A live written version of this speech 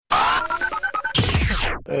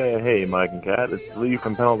Hey, Mike and Kat. It's Lee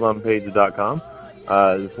from panelsonpage.com.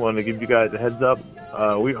 Just wanted to give you guys a heads up.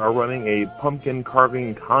 We are running a pumpkin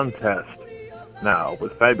carving contest now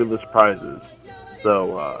with fabulous prizes.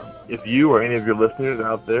 So if you or any of your listeners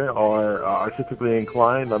out there are artistically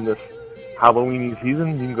inclined on this Halloween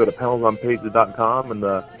season, you can go to panelsonpage.com, and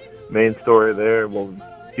the main story there will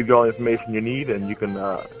give you all the information you need, and you can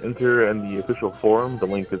enter in the official forum. The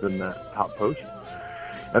link is in that top post.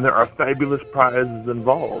 And there are fabulous prizes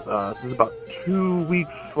involved. There's about 2 weeks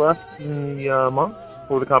left in the month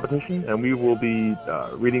for the competition, and we will be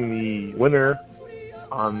reading the winner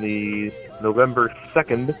on the November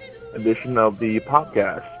 2nd edition of the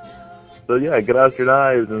podcast. So yeah, get out your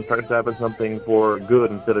knives and start stabbing something for good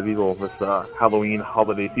instead of evil this Halloween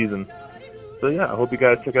holiday season. So yeah, I hope you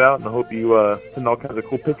guys check it out, and I hope you send all kinds of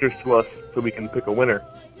cool pictures to us so we can pick a winner,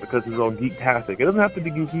 because it's all geek-tastic. It doesn't have to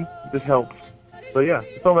be geeky, it just helps. So yeah,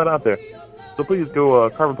 just throw that out there. So please go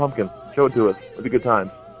carve a pumpkin, show it to us. It'll be good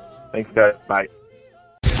times. Thanks guys, bye.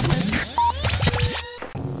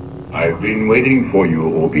 I've been waiting for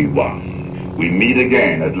you, Obi-Wan. We meet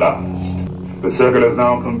again at last. The circle is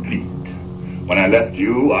now complete. When I left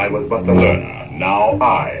you, I was but the learner. Now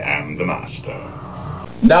I am the master.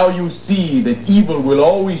 Now you see that evil will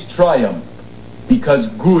always triumph, because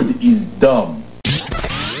good is dumb.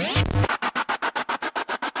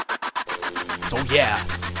 So yeah,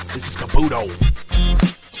 this is Kabuto,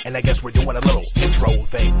 and I guess we're doing a little intro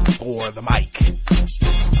thing for the mic.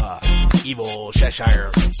 Evil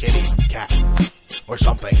Cheshire kitty cat or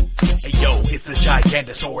something. Hey yo, it's the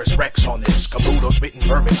Gigantosaurus Rex on this. Kabuto spitting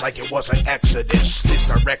verbiage like it was an exodus. This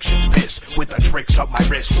direction's piss with the tricks up my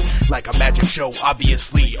wrist, like a magic show,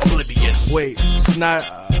 obviously oblivious. Wait, it's not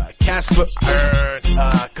Casper,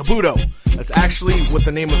 Kabuto. That's actually what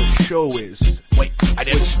the name of the show is. Wait, I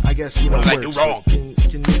didn't. Which I guess, what did I do wrong?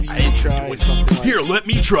 Can maybe try something like... Here, let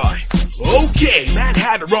me try. Okay, Mad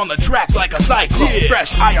Hatter on the track like a cyclone. Yeah.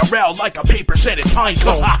 Fresh IRL like a paper scented pine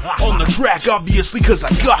cone. On the track, obviously, cause I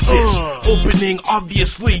got this. Opening,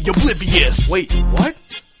 obviously, oblivious. Wait, what?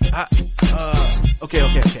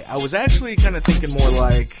 Okay. I was actually kind of thinking more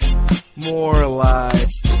like...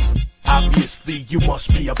 Obviously, you must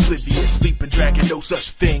be oblivious. Sleeping dragon, no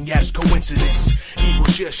such thing as coincidence. Evil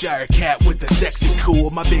Cheshire cat with the sexy cool.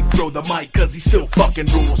 My big bro the mic, cause he still fucking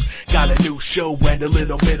rules. Got a new show and a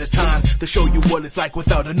little bit of time to show you what it's like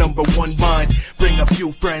without a number one mind. Bring a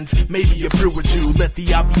few friends, maybe a brew or two. Let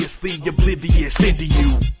the obviously oblivious into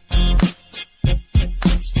you.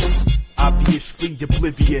 Obviously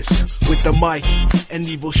oblivious with the mic and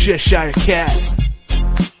Evil Cheshire cat.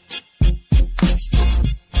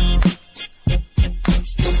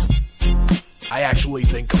 I actually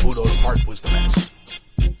think Kabuto's part was the best.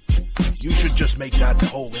 You should just make that the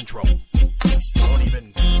whole intro. Don't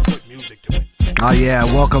even put music to it. Oh yeah,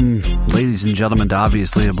 welcome, ladies and gentlemen, to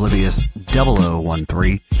Obviously Oblivious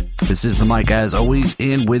 0013. This is the mic, as always,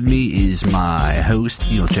 and with me is my host,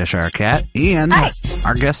 Evil Cheshire Cat, and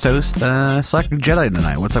our guest host, Slacker Jedi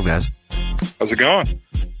tonight. What's up, guys? How's it going?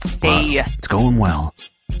 Hey. It's going well.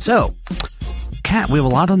 So, Cat, we have a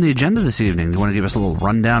lot on the agenda this evening. Do you want to give us a little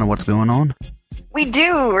rundown of what's going on? We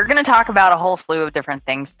do. We're going to talk about a whole slew of different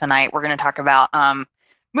things tonight. We're going to talk about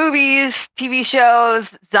movies, TV shows,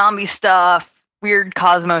 zombie stuff, weird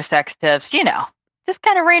Cosmo sex tips, just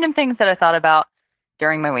kind of random things that I thought about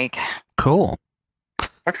during my week. Cool.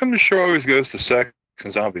 How come the show always goes to sex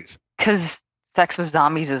and zombies? Because sex with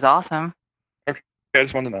zombies is awesome. Okay, I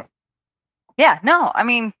just wanted to know. Yeah, no, I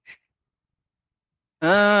mean,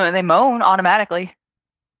 they moan automatically.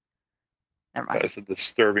 Never mind. That's a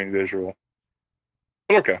disturbing visual.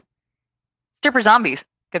 But okay. Stripper Zombies.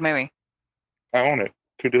 Good movie. I own it.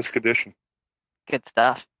 2-disc edition. Good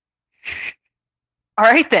stuff. All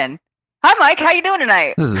right, then. Hi, Mike. How you doing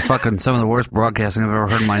tonight? This is fucking some of the worst broadcasting I've ever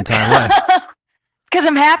heard in my entire life. Because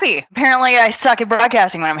I'm happy. Apparently, I suck at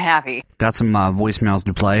broadcasting when I'm happy. Got some voicemails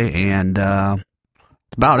to play, and that's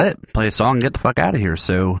about it. Play a song and get the fuck out of here.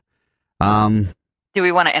 So, do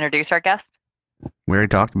we want to introduce our guest? We already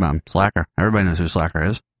talked about him. Slacker. Everybody knows who Slacker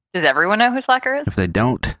is. Does everyone know who Slacker is? If they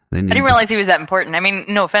don't, they need I didn't realize he was that important. I mean,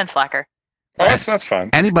 no offense, Slacker. Oh, that's fine.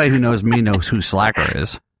 Anybody who knows me knows who Slacker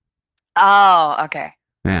is. Oh, okay.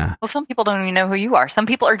 Yeah. Well, some people don't even know who you are. Some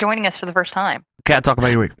people are joining us for the first time. Kat, talk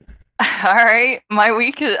about your week. All right. My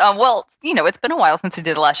week is, it's been a while since we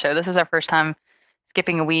did the last show. This is our first time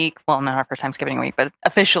skipping a week. Well, not our first time skipping a week, but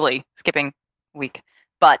officially skipping a week.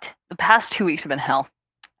 But the past 2 weeks have been hell.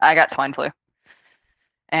 I got swine flu.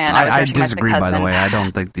 And I disagree, by the way. I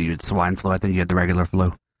don't think that you had swine flu. I think you had the regular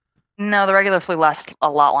flu. No, the regular flu lasts a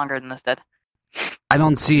lot longer than this did. I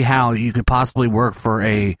don't see how you could possibly work for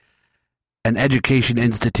a an education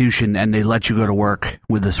institution and they let you go to work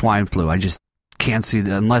with the swine flu. I just can't see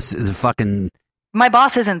that unless the fucking... My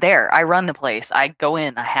boss isn't there. I run the place. I go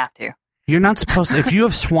in. I have to. You're not supposed to. If you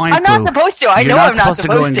have swine I'm flu... not supposed to. I know I'm not supposed to.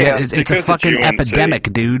 Go and get, it's a fucking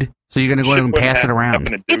epidemic, dude. So you're going to go in and pass it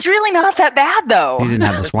around. It's really not that bad, though. You didn't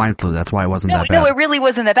have the swine flu. That's why it wasn't that bad. No, it really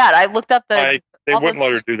wasn't that bad. I looked up the... They wouldn't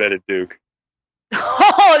let her do that at Duke.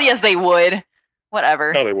 Oh, yes, they would.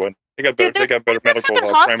 Whatever. No, they wouldn't. They got better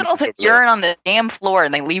medical... hospitals that urine on the damn floor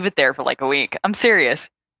and they leave it there for like a week. I'm serious.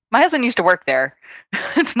 My husband used to work there.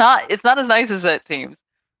 It's not as nice as it seems.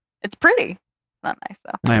 It's pretty. It's not nice,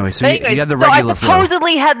 though. Anyway, so you had the regular flu. I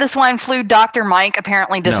supposedly had the swine flu. Dr. Mike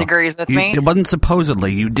apparently disagrees with me. It wasn't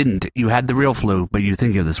supposedly. You didn't. You had the real flu, but you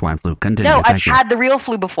think you have the swine flu. Continue. No, I've had the real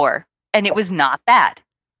flu before, and it was not bad.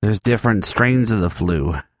 There's different strains of the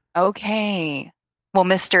flu. Okay. Well,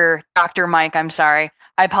 Mr. Dr. Mike, I'm sorry.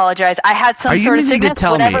 I apologize. I had some sort of sickness.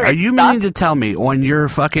 Are you meaning to tell me on your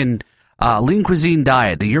fucking lean cuisine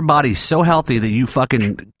diet that your body's so healthy that you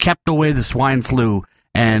fucking kept away the swine flu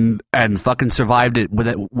and fucking survived it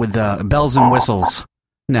with bells and whistles?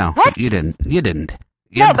 No, what? You didn't.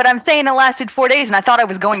 No, but I'm saying it lasted 4 days, and I thought I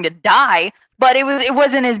was going to die. But it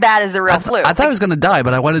wasn't as bad as the real flu. I thought I was going to die,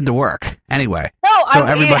 but I went into work anyway. No, so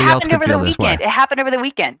everybody else could feel this way. It happened over the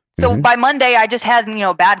weekend. So by Monday, I just had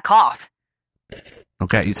bad cough.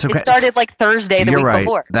 Okay, it's okay. It started like Thursday the week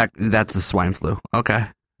before. That's the swine flu. Okay.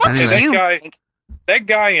 Anyway. That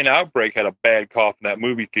guy in Outbreak had a bad cough in that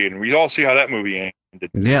movie theater. We all see how that movie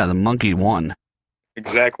ended. Yeah, the monkey won.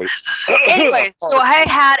 Exactly. Anyway, so I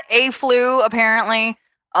had a flu apparently.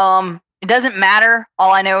 It doesn't matter.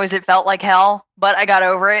 All I know is it felt like hell, but I got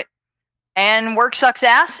over it. And work sucks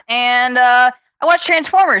ass. And I watched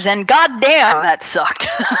Transformers, and goddamn, that sucked.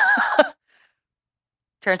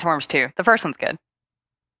 Transformers 2. The first one's good.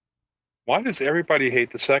 Why does everybody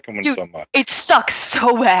hate the second one so much? It sucks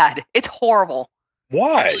so bad. It's horrible.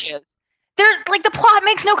 Why? It really is. The plot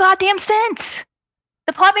makes no goddamn sense.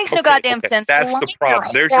 The plot makes no goddamn sense. That's the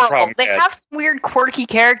problem. There's your problem. They have some weird, quirky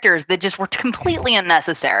characters that just were completely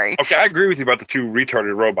unnecessary. Okay, I agree with you about the two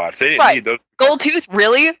retarded robots. They didn't need those. Goldtooth,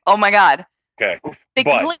 really? Oh my god. Okay. They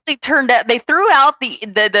completely turned out. They threw out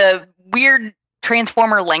the weird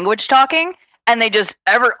Transformer language talking, and they just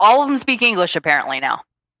all of them speak English apparently now.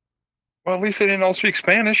 Well, at least they didn't all speak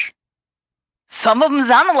Spanish. Some of them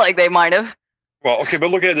sounded like they might have. Well, okay, but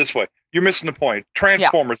look at it this way. You're missing the point.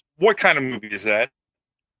 Transformers, what kind of movie is that?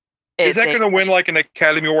 Is that going to win like an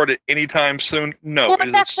Academy Award at any time soon? No. Well,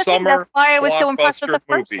 that's the thing. That's why I was so impressed with the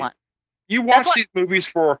first one. You watch these movies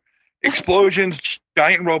for explosions,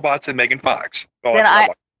 giant robots, and Megan Fox. Then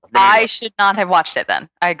I should not have watched it then.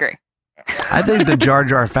 I agree. I think the Jar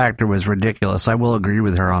Jar factor was ridiculous. I will agree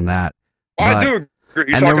with her on that. I do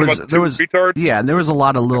agree. And there was a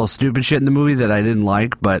lot of little stupid shit in the movie that I didn't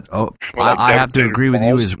like, but I have to agree with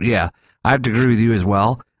you I have to agree with you as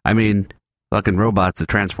well. I mean, fucking robots that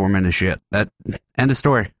transform into shit. That end of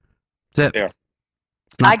story. That's it. Yeah.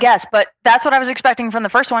 I guess, but that's what I was expecting from the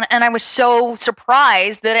first one, and I was so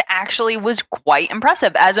surprised that it actually was quite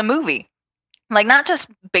impressive as a movie. Like, not just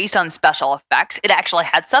based on special effects, it actually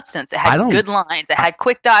had substance. It had good lines. It had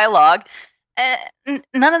quick dialogue.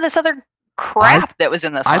 None of this other crap that was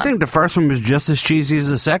in this one. I think the first one was just as cheesy as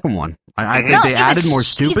the second one. I think they added more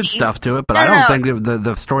stupid stuff to it, but I don't think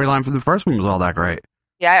the storyline from the first one was all that great.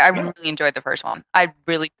 Yeah, I really enjoyed the first one. I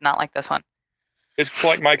really did not like this one. It's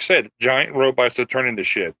like Mike said, giant robots that turn into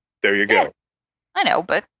shit. There you go. I know,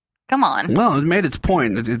 but come on. Well, it made its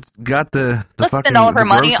point. It got the Let's fucking... spend all of our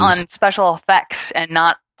money grosses. on special effects and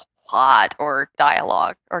not plot or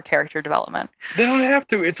dialogue or character development. They don't have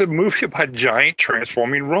to. It's a movie about giant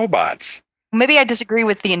transforming robots. Maybe I disagree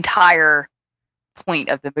with the entire point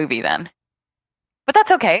of the movie then. But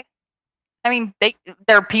that's okay. I mean,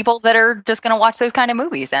 there are people that are just going to watch those kind of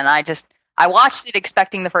movies, and I watched it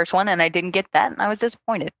expecting the first one, and I didn't get that, and I was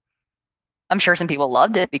disappointed. I'm sure some people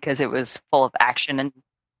loved it because it was full of action and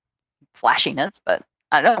flashiness, but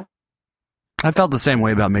I don't know. I felt the same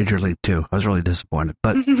way about Major League 2. I was really disappointed,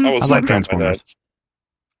 but I like Transformers.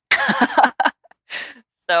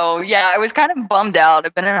 So, yeah, I was kind of bummed out.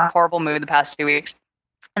 I've been in a horrible mood the past 2 weeks.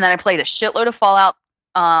 And then I played a shitload of Fallout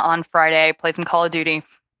on Friday, played some Call of Duty,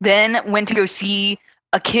 then went to go see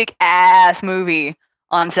a kick-ass movie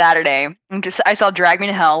on Saturday. I saw Drag Me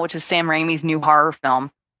to Hell, which is Sam Raimi's new horror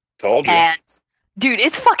film. Told you. And, dude,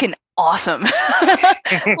 it's fucking awesome.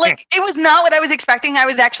 Like, it was not what I was expecting. I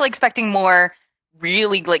was actually expecting more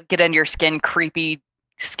really, like, get under your skin, creepy,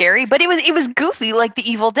 scary. But it was goofy, like The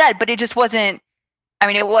Evil Dead, but it just wasn't... I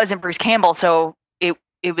mean, it wasn't Bruce Campbell, so it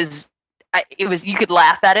was you could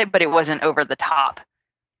laugh at it, but it wasn't over the top.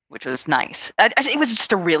 which was nice. It was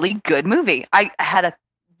just a really good movie. I had a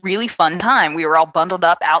really fun time. We were all bundled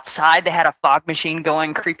up outside. They had a fog machine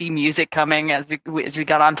going, creepy music coming as we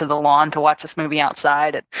got onto the lawn to watch this movie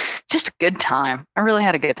outside. And just a good time. I really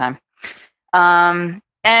had a good time.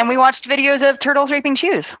 And we watched videos of turtles raping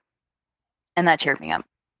shoes. And that cheered me up.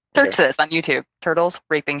 Search this on YouTube. Turtles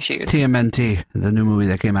raping shoes. TMNT, the new movie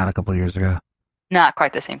that came out a couple of years ago. Not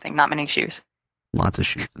quite the same thing. Not many shoes. Lots of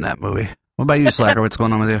shoes in that movie. What about you, Slacker? What's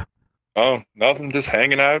going on with you? Oh, nothing. Just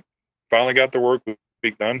hanging out. Finally got the work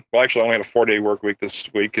week done. Well, actually, I only had a 4-day work week this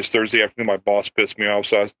week because Thursday afternoon my boss pissed me off,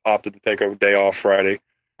 so I opted to take a day off Friday.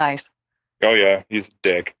 Nice. Oh, yeah. He's a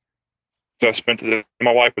dick. So I spent the day.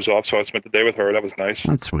 My wife was off, so I spent the day with her. That was nice.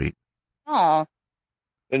 That's sweet. Oh.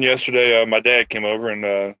 Then yesterday, my dad came over,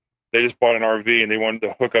 and they just bought an RV, and they wanted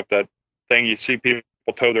to hook up that thing you see people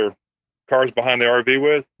tow their cars behind the RV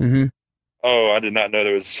with. Mm-hmm. Oh, I did not know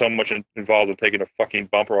there was so much involved in taking a fucking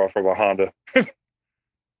bumper off of a Honda. You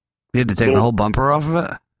had to take the whole bumper off of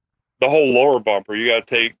it? The whole lower bumper. You got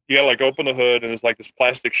to like open the hood, and there's like this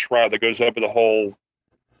plastic shroud that goes over the whole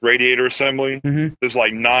radiator assembly. Mm-hmm. There's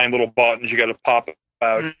like 9 little buttons you got to pop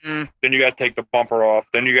out. Mm-hmm. Then you got to take the bumper off.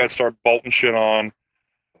 Then you got to start bolting shit on.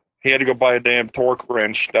 He had to go buy a damn torque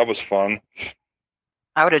wrench. That was fun.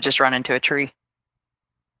 I would have just run into a tree.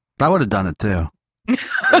 I would have done it too.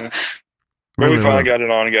 But we finally got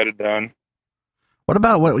it on and got it done. What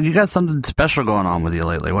about you got something special going on with you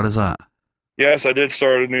lately? What is that? Yes, I did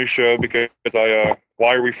start a new show because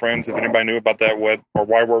Why Are We Friends? If anybody knew about that or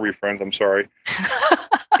Why Were We Friends? I'm sorry.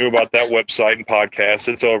 Knew about that website and podcast.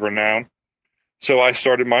 It's over now. So I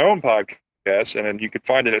started my own podcast, and you can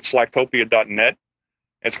find it at slacktopia.net.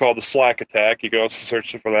 It's called The Slack Attack. You can also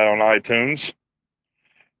search for that on iTunes.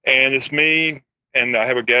 And it's me, and I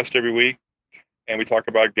have a guest every week, and we talk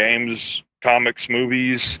about games, comics,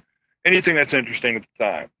 movies, anything that's interesting at the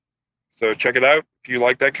time. So check it out if you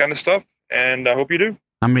like that kind of stuff, and I hope you do.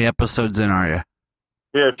 How many episodes in are you?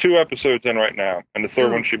 We are 2 episodes in right now, and the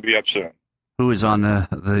third one should be up soon. Who is on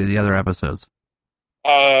the other episodes?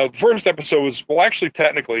 The first episode was, well, actually,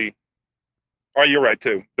 technically, oh, you're right,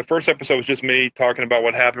 too. The first episode was just me talking about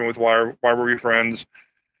what happened with Why Were We Friends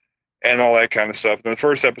and all that kind of stuff. And the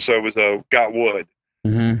first episode was Got Wood.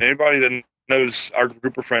 Mm-hmm. Anybody that knows our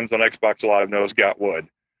group of friends on Xbox Live knows Got Wood.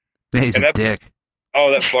 He's a dick.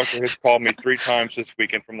 Oh, that fucker has called me 3 times this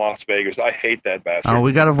weekend from Las Vegas. I hate that bastard. Oh,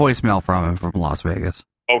 we got a voicemail from him from Las Vegas.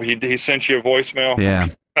 Oh, he sent you a voicemail? Yeah.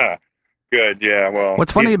 Good, yeah, well.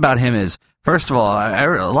 What's funny about him is, first of all,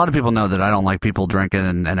 a lot of people know that I don't like people drinking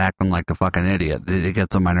and acting like a fucking idiot. It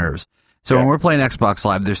gets on my nerves. So when we're playing Xbox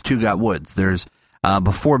Live, there's 2 Got Woods. There's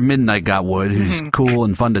Before Midnight Got Wood, who's cool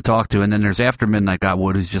and fun to talk to, and then there's After Midnight Got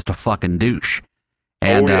Wood, who's just a fucking douche.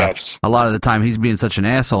 And a lot of the time he's being such an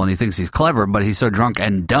asshole and he thinks he's clever, but he's so drunk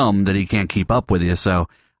and dumb that he can't keep up with you. So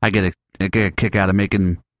I get a kick out of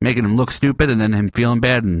making him look stupid and then him feeling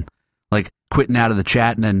bad and like quitting out of the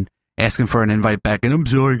chat and then asking for an invite back. And I'm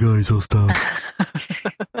sorry, guys, I'll stop.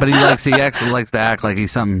 But he actually likes to act like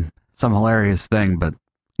he's some hilarious thing, but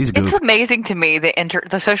he's a goof. It's amazing to me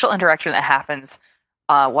the social interaction that happens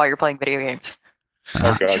while you're playing video games.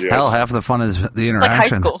 Oh, God, yeah. Hell, half the fun is the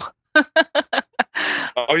interaction. Like high school.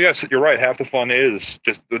 Oh, yes, you're right. Half the fun is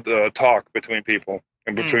just the talk between people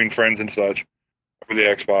and between friends and such over the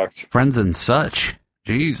Xbox. Friends and such.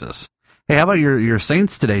 Jesus. Hey, how about your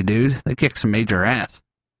Saints today, dude? They kicked some major ass.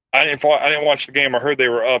 I didn't watch the game. I heard they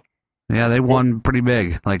were up. Yeah, they won pretty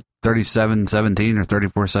big, like 37-17 or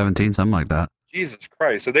 34-17, something like that. Jesus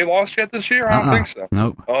Christ. Have they lost yet this year? I don't think so.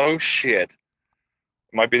 Nope. Oh, shit.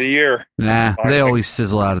 Might be the year. Nah, they always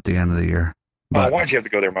sizzle out at the end of the year. But why'd you have to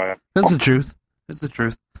go there, Maya? That's the truth. It's the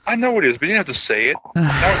truth. I know it is, but you didn't have to say it.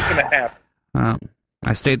 Now it's going to happen.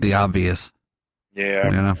 I state the obvious. Yeah.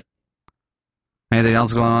 You know. Anything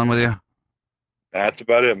else going on with you? That's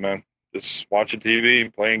about it, man. Just watching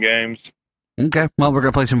TV, playing games. Okay. Well, we're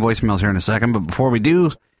going to play some voicemails here in a second, but before we do,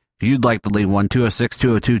 if you'd like to leave one,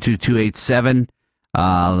 206-202-2287.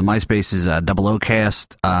 The MySpace is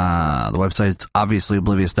OOcast. The website's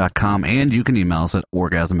obviouslyOblivious.com, and you can email us at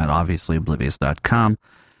orgasm@obviouslyOblivious.com.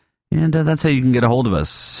 And that's how you can get a hold of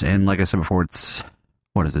us. And like I said before, it's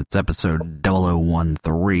episode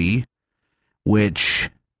 0013, which,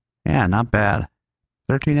 yeah, not bad.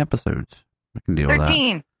 13 episodes. I can deal with that.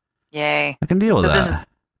 13. Yay. I can deal with that.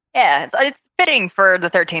 It's fitting for the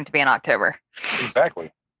 13th to be in October. Exactly.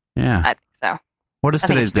 Yeah. I think so. What is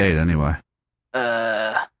today's date, anyway?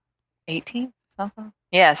 18th? Something?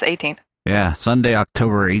 Yeah, it's 18th. Yeah, Sunday,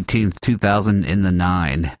 October 18th,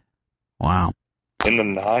 2009. Wow. In the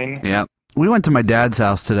 9? Yeah. We went to my dad's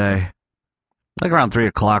house today, like around 3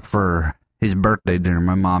 o'clock for his birthday dinner.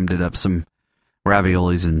 My mom did up some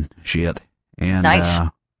raviolis and shit. And, nice.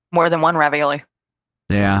 More than one ravioli.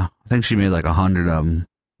 Yeah, I think she made like 100 of them.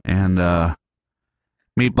 And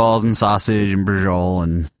meatballs and sausage and brujol,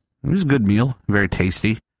 and it was a good meal. Very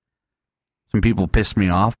tasty. Some people pissed me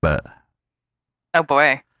off, but... Oh,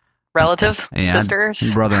 boy. Relatives? Yeah, sisters?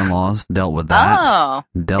 Brother-in-laws dealt with that. Oh.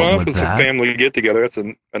 Dealt with it's that. a family get-together. It's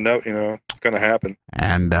a note, going to happen.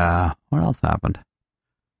 And what else happened?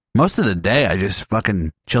 Most of the day, I just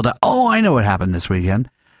fucking chilled out. Oh, I know what happened this weekend.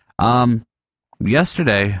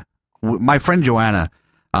 Yesterday, my friend Joanna,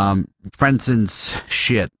 friend since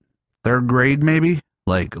third grade maybe,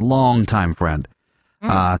 like long time friend,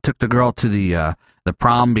 took the girl to the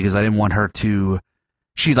prom because I didn't want her to.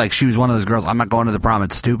 She was one of those girls. I'm not going to the prom.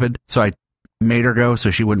 It's stupid. So I made her go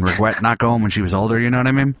so she wouldn't regret not going when she was older. You know what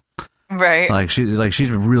I mean? Right. She's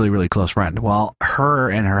a really, really close friend. Well, her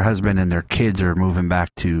and her husband and their kids are moving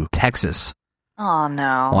back to Texas. Oh, no.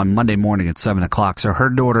 On Monday morning at 7:00. So her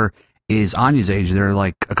daughter is Anya's age. They're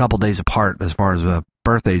like a couple days apart as far as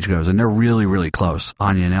birth age goes, and they're really, really close,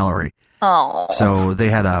 Anya and Ellery. Oh. So they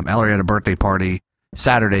had Ellery had a birthday party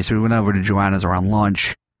Saturday, so we went over to Joanna's around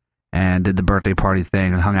lunch and did the birthday party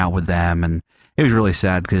thing and hung out with them, and it was really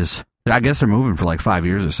sad because I guess they're moving for like 5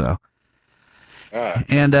 years or so.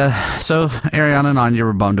 And so Ariana and Anya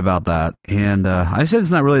were bummed about that. And I said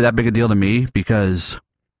it's not really that big a deal to me because,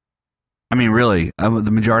 I mean, really,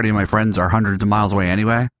 the majority of my friends are hundreds of miles away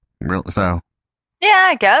anyway. So. Yeah,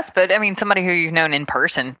 I guess. But, I mean, somebody who you've known in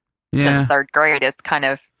person since third grade is kind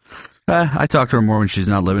of. I talk to her more when she's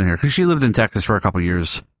not living here because she lived in Texas for a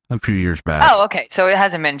few years back. Oh, okay. So it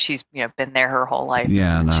hasn't been she's been there her whole life.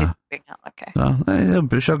 Yeah, no. She's been out. Okay.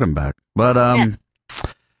 So, she'll come back. But,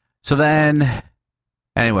 so then...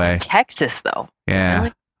 Anyway. Texas, though. Yeah.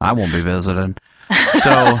 Really? I won't be visiting.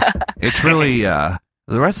 So, it's really, the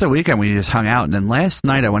rest of the weekend we just hung out. And then last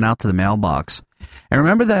night I went out to the mailbox. And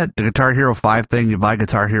remember the Guitar Hero 5 thing? You buy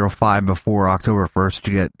Guitar Hero 5 before October 1st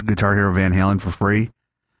to get Guitar Hero Van Halen for free?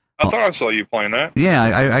 I thought I saw you playing that. Yeah,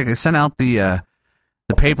 I sent out the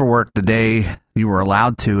paperwork the day you were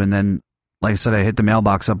allowed to. And then, like I said, I hit the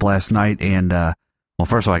mailbox up last night. And, well,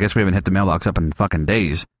 first of all, I guess we haven't hit the mailbox up in fucking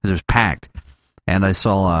days because it was packed. And I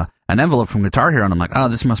saw an envelope from Guitar Hero, and I'm like, oh,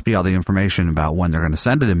 this must be all the information about when they're going to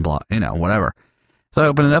send it in, whatever. So I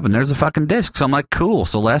open it up, and there's a fucking disc. So I'm like, cool.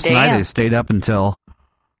 So last night I stayed up until,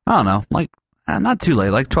 I don't know, like, not too late,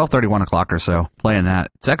 like 12:30, 1 o'clock or so, playing that.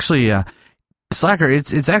 It's actually, Slacker,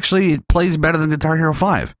 it plays better than Guitar Hero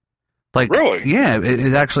 5. Like, really? Yeah,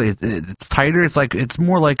 it actually, it's tighter. It's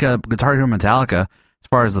more like a Guitar Hero Metallica as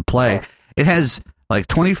far as the play. It has, like,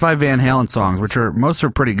 25 Van Halen songs, most are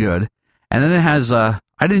pretty good. And then it has, I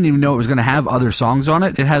didn't even know it was going to have other songs on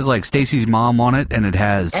it. It has, like, Stacy's Mom on it, and it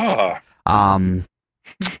has,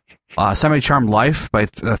 Semi-Charmed Life by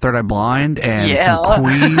Third Eye Blind, and some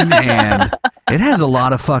Queen, and it has a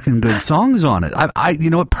lot of fucking good songs on it. You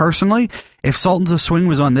know what, personally, if Sultans of Swing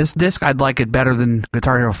was on this disc, I'd like it better than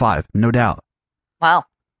Guitar Hero 5, no doubt. Wow.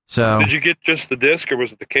 So, did you get just the disc, or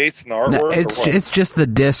was it the case and the artwork? No, it's just the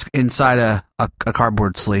disc inside a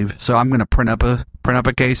cardboard sleeve. So I'm going to print up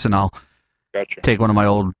a case, and I'll take one of my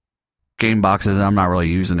old game boxes that I'm not really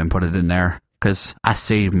using and put it in there because I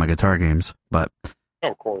save my guitar games. But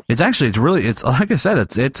of course, it's like I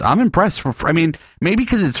said, I'm impressed. I mean, maybe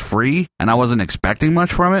because it's free and I wasn't expecting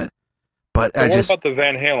much from it. But what about the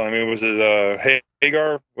Van Halen? I mean, was it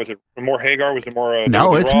Hagar? Was it more Hagar? Was it more?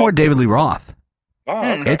 No, it's more David Lee Roth. Oh,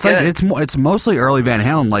 okay. It's mostly early Van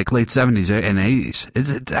Halen, like late 70s and 80s.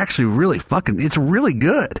 It's actually really it's really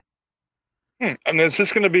good. And is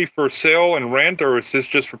this going to be for sale and rent, or is this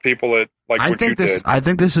just for people that like what you did? I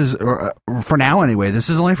think this is, for now anyway,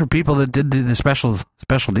 this is only for people that did the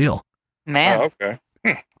special deal. Man. Oh, okay.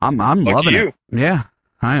 I'm loving it. Yeah,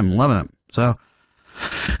 I am loving it. So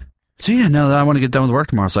yeah, no, I want to get done with work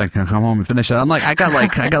tomorrow so I can come home and finish it. I got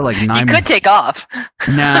like 9. You could take off.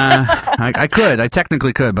 Nah, I could. I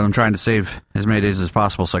technically could, but I'm trying to save as many days as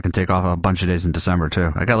possible so I can take off a bunch of days in December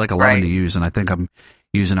too. I got like 11 to use, and I think I'm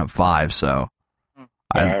using up 5. So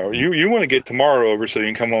you want to get tomorrow over so you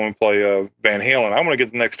can come home and play Van Halen. I want to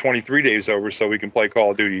get the next 23 days over so we can play Call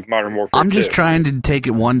of Duty Modern Warfare. I'm just trying to take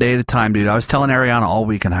it one day at a time, dude. I was telling Ariana all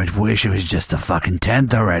weekend, I wish it was just the fucking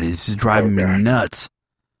 10th already. This is driving me nuts.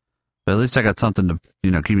 But at least I got something to,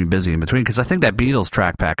 keep me busy in between, because I think that Beatles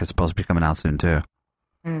track pack is supposed to be coming out soon too.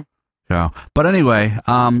 So, but anyway,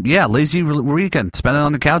 lazy weekend, spending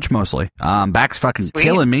on the couch mostly. Back's fucking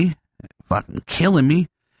killing me.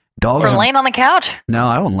 Dogs. We're laying on the couch? No,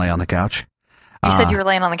 I won't lay on the couch. You said you were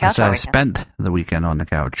laying on the couch. I spent the weekend on the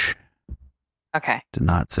couch. Okay. Did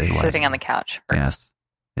not say sitting on the couch. Yes.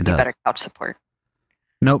 It does. Better couch support.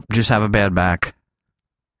 Nope, just have a bad back.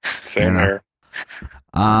 Same here.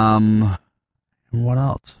 What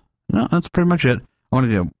else? No, that's pretty much it. I want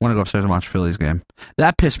to go upstairs and watch Phillies game.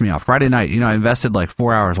 That pissed me off. Friday night, I invested like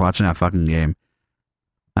 4 hours watching that fucking game.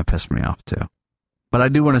 That pissed me off too. But I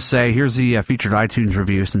do want to say, here's the featured iTunes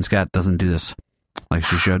review, since Kat doesn't do this like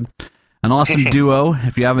she should. An awesome duo.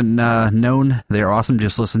 If you haven't known, they're awesome.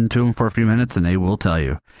 Just listen to them for a few minutes and they will tell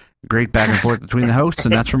you. Great back and forth between the hosts,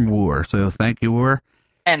 and that's from War. So thank you, War.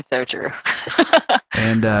 And so true.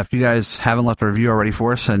 And if you guys haven't left a review already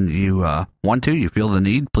for us and you want to, you feel the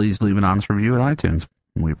need, please leave an honest review at iTunes.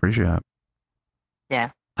 We appreciate it.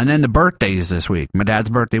 Yeah. And then the birthdays this week. My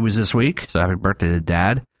dad's birthday was this week, so happy birthday to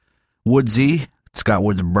Dad. Woodsy, Scott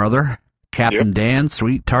Wood's brother, Captain Dan,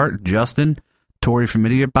 Sweet Tart, Justin, Tori from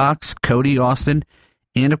Idiot Box, Cody Austin,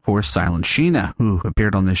 and of course Silent Sheena, who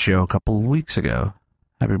appeared on this show a couple of weeks ago.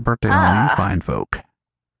 Happy birthday to all you fine folk.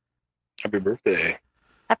 Happy birthday.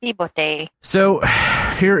 Happy birthday. So,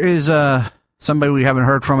 here is somebody we haven't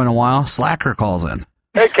heard from in a while. Slacker calls in.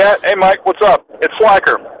 Hey, Kat. Hey, Mike. What's up? It's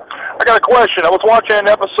Slacker. I got a question. I was watching an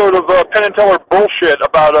episode of Penn and Teller bullshit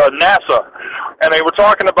about NASA, and they were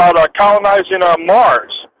talking about colonizing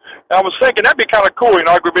Mars. And I was thinking that'd be kind of cool.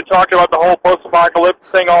 Like we've been talking about the whole post-apocalypse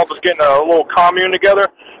thing, all of us getting a little commune together.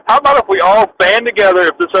 How about if we all band together,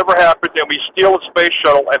 if this ever happened, and we steal a space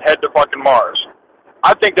shuttle and head to fucking Mars?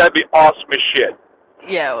 I think that'd be awesome as shit.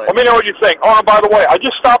 Yeah. Let me know what you think. Oh, and by the way, I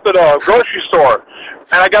just stopped at a grocery store,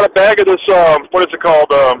 and I got a bag of this, what is it called,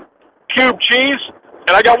 cube cheese,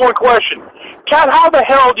 and I got one question. Kat, how the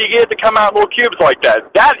hell do you get it to come out in little cubes like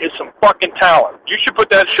that? That is some fucking talent. You should put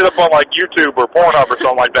that shit up on, like, YouTube or Pornhub or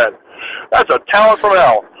something like that. That's a talent from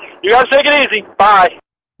hell. You guys take it easy. Bye.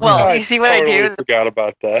 Well, you see what totally I do? Forgot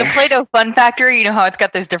about that. The Play-Doh Fun Factory, you know how it's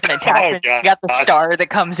got those different attachments? God. You got the star that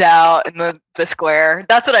comes out and the square.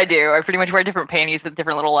 That's what I do. I pretty much wear different panties with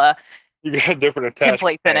different little You got different attachments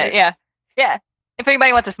templates in it. Yeah. Yeah. If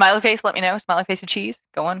anybody wants a smiley face, let me know. Smiley face of cheese.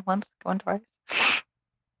 Go on once, go on twice.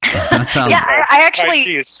 That sounds... Yeah, I actually...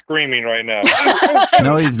 He is screaming right now.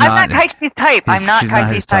 No, he's not. I'm not Kaichi's type. I'm not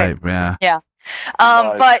Kaichi's type. Yeah. Yeah.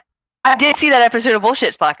 But I did see that episode of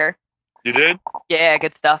Bullshit, Slacker. You did? Yeah,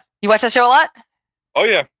 good stuff. You watch that show a lot? Oh,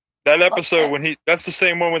 yeah. That episode, that's the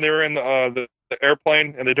same one when they were in the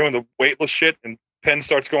airplane and they're doing the weightless shit and Penn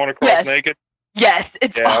starts going across naked. Yes.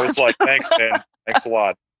 It's awesome. I was like, thanks, Penn. Thanks a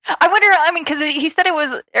lot. I wonder, because he said it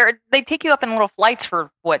was, or they take you up in little flights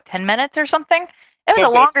for, 10 minutes or something? It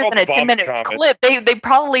was longer than a 10-minute clip. They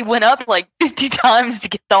probably went up like 50 times to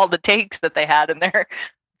get all the takes that they had in there.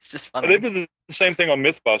 It's just funny. They did the same thing on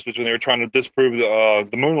Mythbusters when they were trying to disprove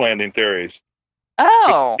the moon landing theories.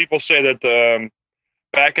 Oh. People say that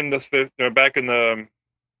back in the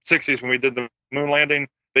 60s when we did the moon landing,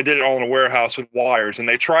 they did it all in a warehouse with wires, and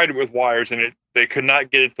they tried it with wires, and they could not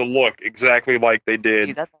get it to look exactly like they did.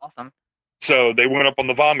 Dude, that's awesome. So they went up on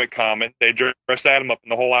the Vomit Comet. They dressed Adam up in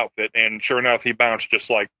the whole outfit, and sure enough, he bounced just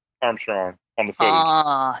like Armstrong on the footage.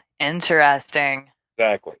 Ah, interesting.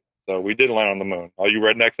 Exactly. So we did land on the moon. All you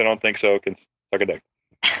rednecks that don't think so can suck a dick.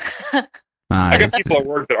 I got people at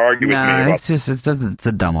work that argue with me about it's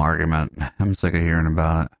a dumb argument. I'm sick of hearing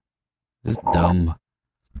about it. Just dumb.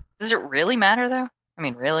 Does it really matter, though? I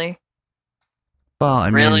mean, really? Well, I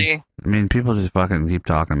really? mean, people just fucking keep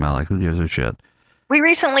talking about, like, who gives a shit? We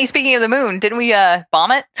recently, speaking of the moon, didn't we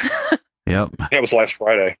bomb it? Yep. Yeah, it was last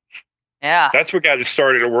Friday. Yeah. That's what got it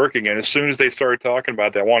started at work again. As soon as they started talking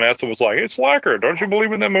about that, one asshole was like, "It's Slacker. Don't you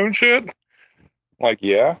believe in that moon shit?" I'm like,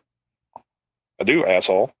 yeah, I do,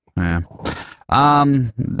 asshole. Yeah.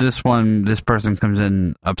 This person comes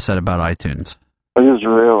in upset about iTunes. I just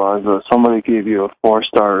realized that somebody gave you a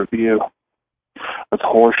 4-star review. That's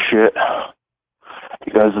horse shit.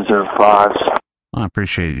 You guys deserve 5s. I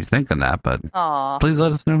appreciate you thinking that, but Aww. Please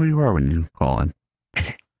let us know who you are when you call in.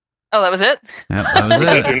 Oh, that was it? Yep, that was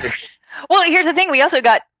it. Well, here's the thing.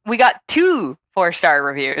 We got 2 4-star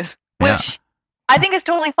reviews, which I think is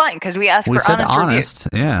totally fine because we asked for honest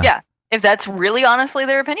reviews. Yeah. Yeah. If that's really honestly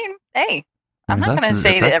their opinion, hey, I'm not going to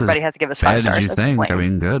say that everybody has to give us 5 stars. Bad as you think? I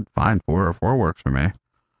mean, good, fine. 4 works for me.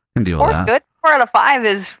 Can deal 4's with that. Good. 4 out of 5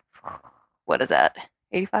 is, what is that?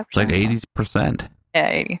 85%? It's like 80%. Yeah,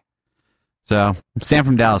 80. So, Sam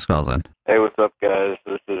from Dallas calls in. Hey, what's up, guys?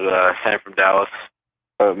 This is Sam from Dallas.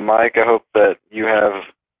 Mike, I hope that your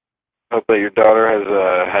daughter has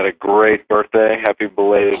had a great birthday. Happy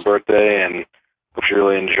belated birthday, and hope you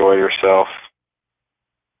really enjoyed yourself.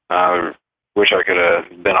 Wish I could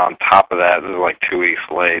have been on top of that. This is like 2 weeks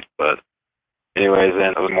late, but anyways,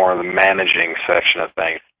 then it was more of the managing section of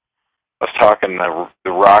things. I was talking to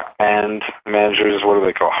the rock band managers, what do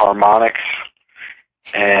they call harmonics?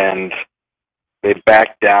 and they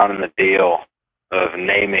backed down in the deal of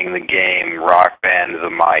naming the game Rock Band the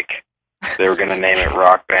Mic. They were going to name it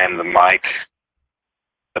Rock Band the Mic,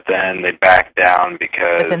 but then they backed down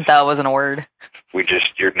because... I think that wasn't a word.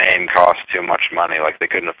 Your name cost too much money. Like, they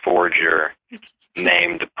couldn't afford your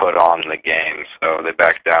name to put on the game, so they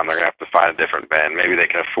backed down. They're going to have to find a different band. Maybe they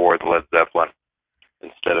can afford Led Zeppelin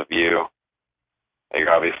instead of you. You're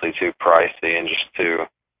obviously too pricey and just too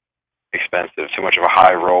expensive, too much of a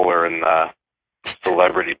high roller in the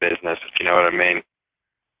celebrity business, if you know what I mean.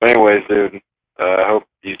 But anyways, dude, I hope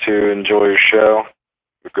you two enjoy your show.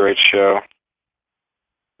 A great show.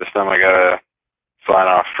 This time I gotta sign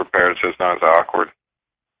off prepared so it's not as awkward.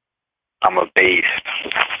 I'm a beast.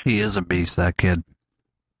 He is a beast, that kid.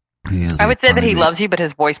 He is. I would say that he loves you, but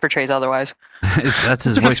his voice portrays otherwise. That's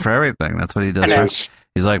his voice for everything. That's what he does.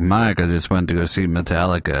 He's like, Mike, I just went to go see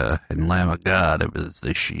Metallica and Lamb of God. It was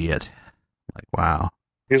the shit. Like, wow.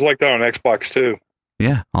 He's like that on Xbox, too.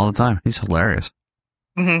 Yeah, all the time. He's hilarious.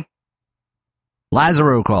 Mm-hmm.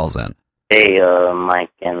 Lazaro calls in. Hey,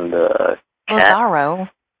 Mike and Kat. Lazaro.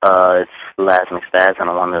 It's Laz McStats, and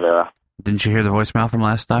I wanted to... Didn't you hear the voicemail from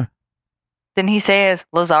last time? Didn't he say it's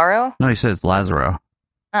Lazaro? No, he said it's Lazaro.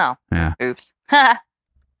 Oh. Yeah. Oops.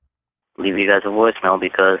 leave you guys a voicemail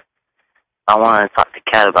because I wanted to talk to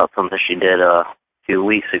Kat about something she did a few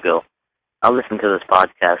weeks ago. I listened to this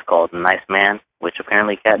podcast called Nice Man, which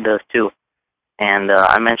apparently Kat does too. And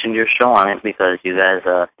I mentioned your show on it because you guys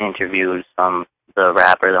interviewed the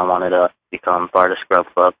rapper that wanted to become part of Scrub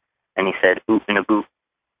Club, and he said, oop in a boot.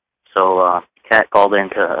 So Kat called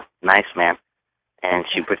into Nice Man, and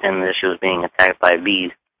she pretended that she was being attacked by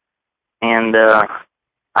bees. And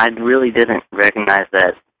I really didn't recognize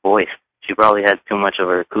that voice. She probably had too much of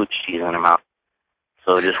her cooch cheese in her mouth.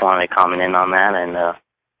 So just wanted to comment in on that, and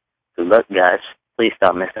good luck, guys. Please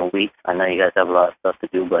stop missing weeks. I know you guys have a lot of stuff to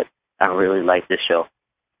do, but I really like this show.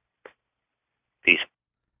 Peace.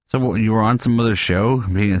 So what, you were on some other show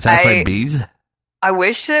being attacked by bees? I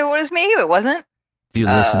wish it was me. It wasn't. Do you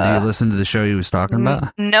listen to the show he was talking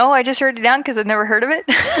about? No, I just wrote it down because I've never heard of it.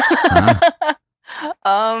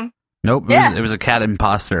 Nope, it was a cat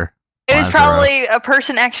imposter. It was probably a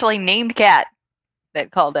person actually named Cat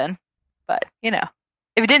that called in. But, you know,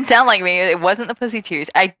 if it didn't sound like me, it wasn't the pussy cheese.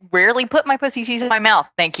 I rarely put my pussy cheese in my mouth.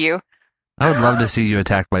 Thank you. I would love to see you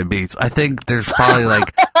attacked by bees. I think there's probably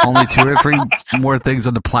like only 2 or 3 more things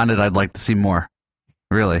on the planet I'd like to see more.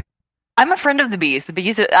 Really. I'm a friend of the bees. The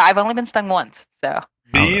bees, I've only been stung once, so.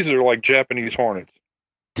 Bees are like Japanese hornets.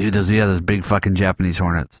 Dude, those big fucking Japanese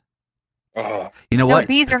hornets. You know what?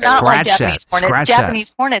 Bees are not like Japanese hornets.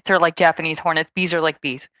 Japanese hornets are like Japanese hornets. Bees are like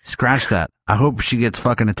bees. Scratch that. I hope she gets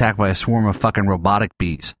fucking attacked by a swarm of fucking robotic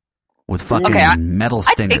bees with fucking metal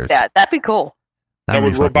stingers. I'd take that. That'd be cool. That'd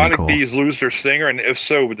would be robotic cool. bees lose their stinger? And if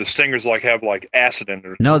so, would the stingers like have like acid in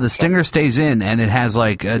there? No, the stinger stays in, and it has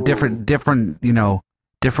like a different, you know,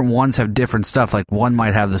 different ones have different stuff. Like one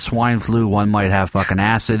might have the swine flu, one might have fucking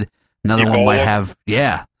acid, another one might have,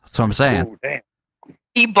 that's what I'm saying. Ooh, damn.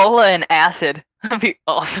 Ebola and acid. That'd be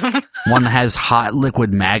awesome. One has hot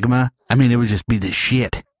liquid magma. I mean, it would just be the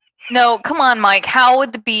shit. No, come on, Mike. How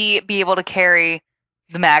would the bee be able to carry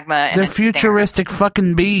the magma? They're futuristic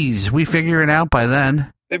fucking bees. We figure it out by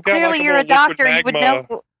then. They've got Clearly, like you're a doctor. You would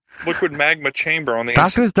know. Liquid magma chamber on the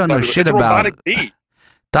Doctors don't know shit about it. Bee.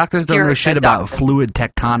 Doctors don't know shit about fluid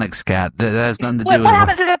tectonics, Cat. That has nothing to do with what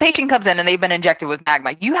happens if a patient comes in and they've been injected with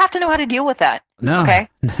magma? You have to know how to deal with that. No. Okay?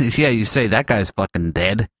 Yeah, you say that guy's fucking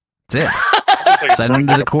dead. That's it. Send him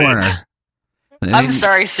to the corner. I'm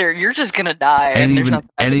sorry, sir. You're just going to die.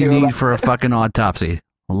 Any need for a fucking autopsy.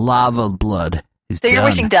 Lava blood. So you're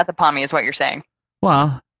wishing death upon me is what you're saying.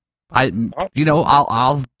 Well, I'll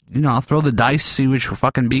throw the dice, see which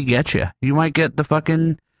fucking bee gets you. You might get the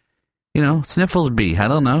fucking, sniffles bee. I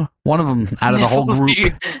don't know. One of them out of the whole group.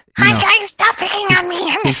 Hi guys, stop picking on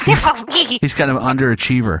me. I'm the sniffles bee. He's kind of an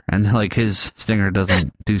underachiever, and like his stinger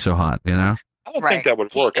doesn't do so hot, I don't think that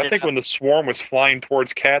would work. I think when the swarm was flying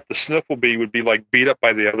towards Cat, the sniffle bee would be like beat up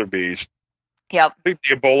by the other bees. Yep. I think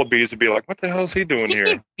the Ebola bees would be like, what the hell is he doing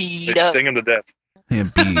here? They'd sting him to death. Yeah,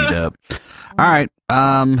 beat up. All right.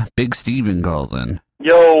 Big Steven calls in.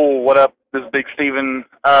 Yo, what up? This is Big Steven.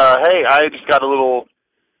 Hey, I just got a little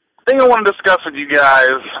thing I want to discuss with you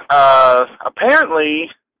guys. Apparently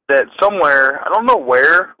that somewhere, I don't know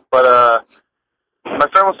where, but my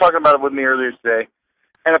friend was talking about it with me earlier today.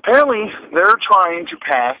 And apparently they're trying to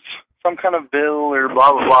pass some kind of bill or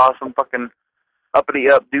blah, blah, blah, some fucking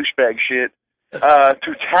uppity-up douchebag shit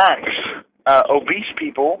to tax obese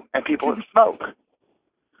people and people that smoke.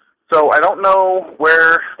 So I don't know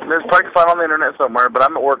where. There's probably find on the internet somewhere, but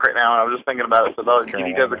I'm at work right now, and I was just thinking about it, so I thought I'd give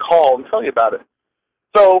you guys a call and tell you about it.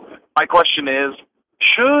 So my question is,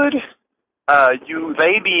 should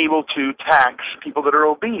they be able to tax people that are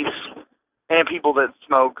obese and people that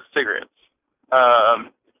smoke cigarettes?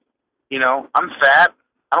 You know, I'm fat.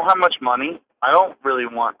 I don't have much money. I don't really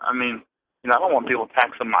want. I mean, you know, I don't want people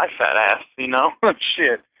taxing my fat ass. You know,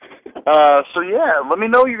 shit. So yeah, let me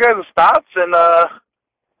know you guys' thoughts, and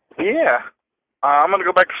yeah, I'm gonna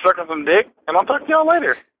go back to sucking some dick, and I'll talk to y'all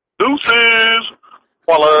later. Deuces.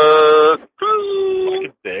 Voila.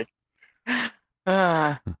 Fucking dick.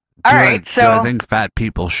 All right, do I think fat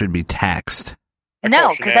people should be taxed? No,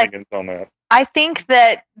 because I think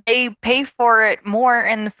that they pay for it more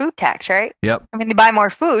in the food tax, right? Yep. I mean, they buy more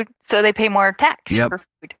food, so they pay more tax for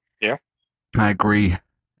food. Yeah. I agree.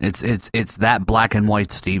 It's that black and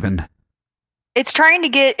white, Steven. It's trying to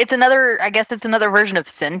get. It's another. I guess it's another version of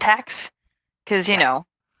sin tax, because you know,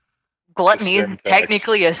 gluttony is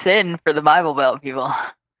technically a sin for the Bible Belt people.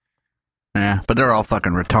 Yeah, but they're all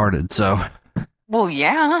fucking retarded. So. Well,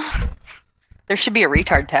 yeah. There should be a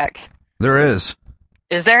retard tax. There is.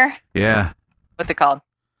 Is there? Yeah. What's it called?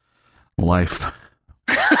 Life.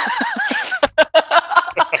 That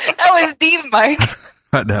was deep, Mike.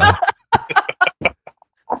 I know.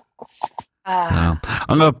 I'm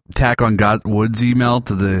going to tack on Got Wood's email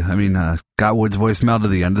to Got Wood's voicemail to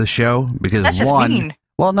the end of the show because That's just mean.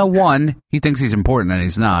 One, he thinks he's important and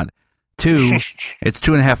he's not. 2, it's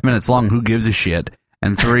 2.5 minutes long. Who gives a shit?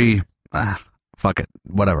 And 3, fuck it,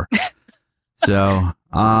 whatever. So,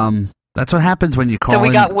 that's what happens when you call in. So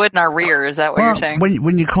we got wood in our rear, is that what you're saying?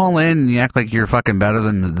 When you call in and you act like you're fucking better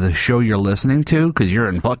than the show you're listening to because you're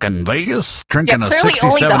in fucking Vegas drinking a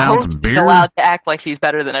 67-ounce beer. He's allowed to act like he's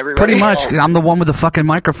better than everybody. Pretty much. I'm the one with the fucking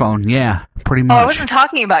microphone. Yeah, pretty much. Oh, I wasn't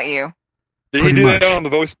talking about you. Did you do that on the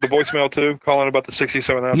voicemail too? Calling about the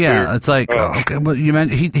 67-ounce beer? Yeah, it's like, okay, well, you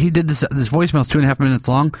meant he did this voicemail's 2.5 minutes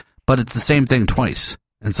long, but it's the same thing twice.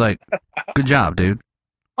 It's like, good job, dude.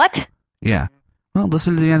 What? Yeah. Well,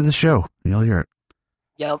 listen to the end of the show. You'll hear it.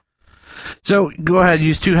 Yep. So, go ahead.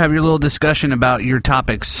 You two have your little discussion about your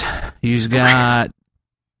topics. You've got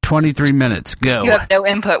 23 minutes. Go. You have no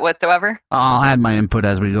input whatsoever? I'll add my input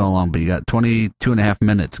as we go along, but you got 22.5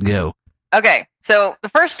 minutes. Go. Okay. So, the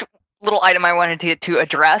first little item I wanted to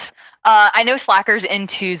address, I know Slacker's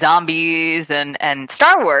into zombies and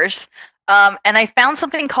Star Wars, and I found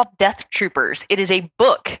something called Death Troopers. It is a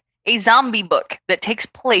book. A zombie book that takes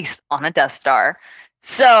place on a Death Star.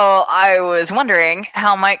 So I was wondering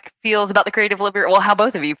how Mike feels about the creative liberty, well, how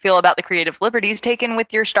both of you feel about the creative liberties taken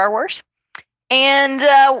with your Star Wars. And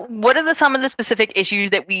what are some of the specific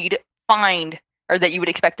issues that we'd find, or that you would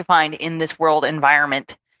expect to find in this world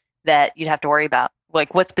environment that you'd have to worry about?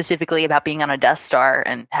 Like, what specifically about being on a Death Star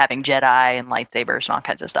and having Jedi and lightsabers and all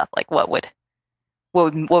kinds of stuff? Like, what would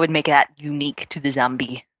make that unique to the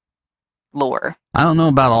zombie lore? I don't know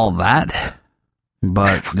about all that,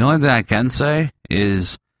 but the only thing I can say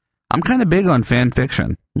is I'm kind of big on fan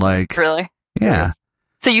fiction. Like, really? Yeah.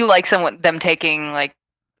 So you like them taking like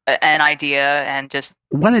an idea and just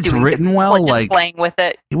when it's written well, like playing with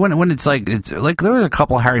it. When it's like there were a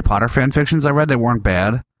couple of Harry Potter fan fictions I read that weren't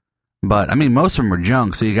bad, but I mean most of them were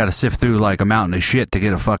junk. So you got to sift through like a mountain of shit to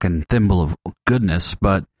get a fucking thimble of goodness.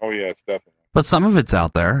 But oh yeah, it's definitely. But some of it's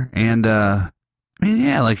out there, and I mean,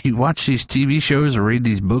 yeah, like you watch these TV shows or read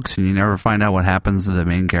these books and you never find out what happens to the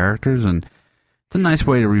main characters, and it's a nice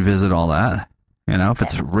way to revisit all that, you know, if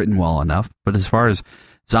it's written well enough. But as far as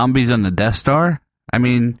zombies on the Death Star, I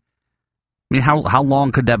mean, how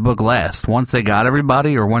long could that book last? Once they got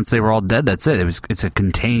everybody or once they were all dead, that's it. It's a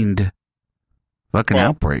contained fucking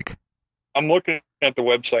outbreak. I'm looking at the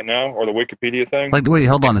website now, or the Wikipedia thing. Like, wait,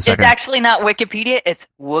 hold on a second. It's actually not Wikipedia, it's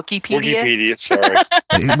Wikipedia. Wikipedia,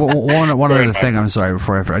 sorry. one other thing, I'm sorry,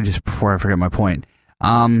 before I forget my point.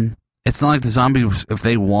 It's not like the zombies, if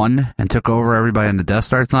they won and took over everybody in the Death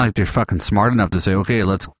Star, it's not like they're fucking smart enough to say, okay,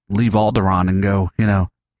 let's leave Alderaan and go, you know,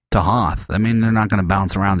 to Hoth. I mean, they're not going to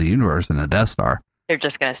bounce around the universe in the Death Star. They're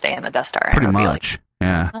just going to stay in the Death Star. Pretty much,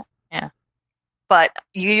 yeah. Yeah. But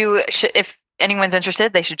you should, if anyone's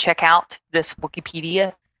interested, they should check out this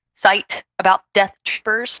Wikipedia site about Death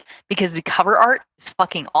Troopers, because the cover art is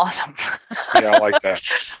fucking awesome. Yeah, I like that.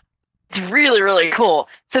 It's really, really cool.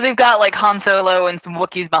 So they've got like Han Solo and some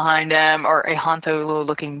Wookiees behind him, or a Han Solo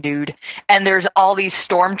looking dude. And there's all these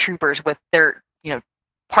stormtroopers with their, you know,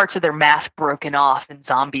 parts of their mask broken off and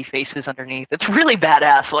zombie faces underneath. It's really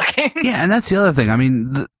badass looking. Yeah, and that's the other thing. I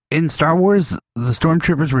mean, in Star Wars, the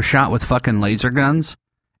stormtroopers were shot with fucking laser guns,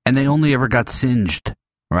 and they only ever got singed,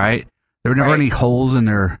 right? There were never any holes in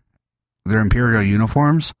their Imperial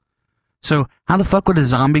uniforms. So how the fuck would a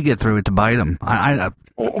zombie get through it to bite him?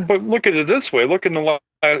 But look at it this way. Look in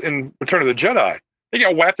in Return of the Jedi. They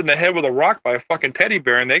got whacked in the head with a rock by a fucking teddy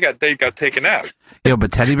bear, and they got taken out. Yo,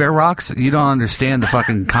 but teddy bear rocks? You don't understand the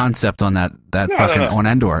fucking concept on that on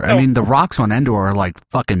Endor. I mean, the rocks on Endor are like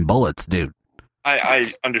fucking bullets, dude.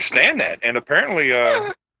 I understand that, and apparently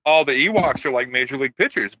all the Ewoks are like major league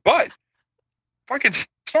pitchers, but fucking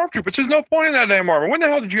stormtroopers, there's no point in that damn armor. When the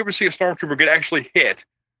hell did you ever see a stormtrooper get actually hit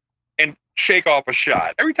and shake off a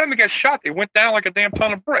shot? Every time they got shot, they went down like a damn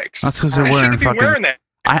ton of bricks. That's because they're wearing fucking... that.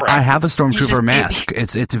 I have a stormtrooper mask.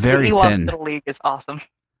 It's very thin. The League is awesome.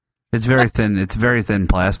 It's very thin. It's very thin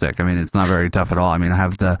plastic. I mean, it's not very tough at all. I mean, I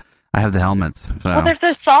have the helmets. So. Well, there's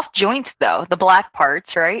those soft joints though, the black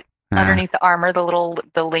parts, right? Underneath the armor,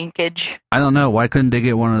 the linkage. I don't know. Why couldn't they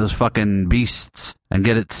get one of those fucking beasts and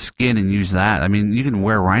get its skin and use that? I mean, you can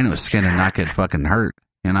wear rhino skin and not get fucking hurt,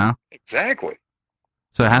 you know? Exactly.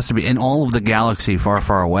 So it has to be in all of the galaxy far,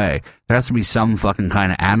 far away. There has to be some fucking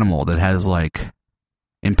kind of animal that has like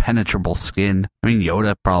impenetrable skin. I mean,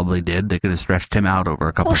 Yoda probably did. They could have stretched him out over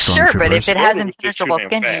a couple of stormtroopers. Sure, but if it has impenetrable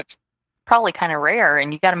skin, it's probably kind of rare,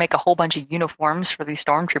 and you got to make a whole bunch of uniforms for these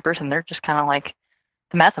stormtroopers, and they're just kind of like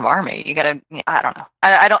the massive army. You got to, I don't know.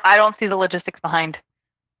 I don't see the logistics behind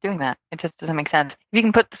doing that. It just doesn't make sense. If you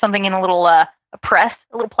can put something in a little a press,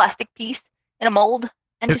 a little plastic piece in a mold,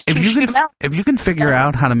 and just shoot them out. If you can figure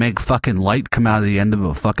out how to make fucking light come out of the end of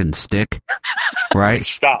a fucking stick, right?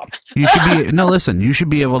 Stop. You should be listen. You should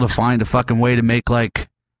be able to find a fucking way to make like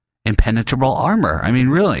impenetrable armor. I mean,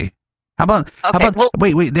 really. How about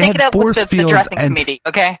wait? They had force fields and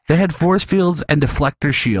they had force fields and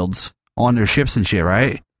deflector shields on their ships and shit,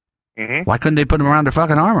 right? Mm-hmm. Why couldn't they put them around their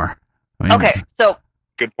fucking armor? I mean, okay, so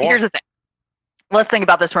good point. Here's the thing. Let's think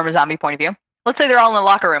about this from a zombie point of view. Let's say they're all in the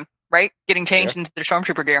locker room, right? Getting changed into their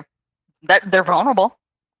stormtrooper gear. They're vulnerable,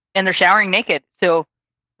 and they're showering naked. So,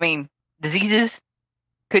 I mean, diseases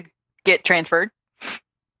could get transferred.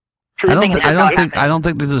 I don't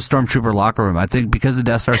think there's a stormtrooper locker room. I think because the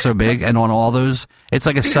Death Star's so big and on all those, it's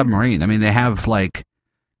like a submarine. I mean, they have like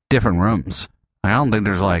different rooms. I don't think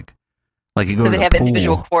there's like you go to the pool. So they have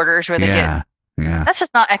individual quarters where they get. Yeah. That's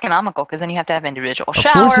just not economical because then you have to have individual showers.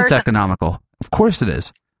 Of course it's economical. Of course it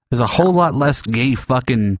is. There's a whole lot less gay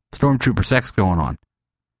fucking stormtrooper sex going on.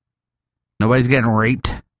 Nobody's getting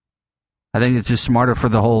raped. I think it's just smarter for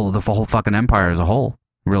the whole fucking empire as a whole.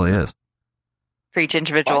 It really is. For each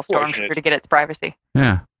individual stormtrooper to get its privacy.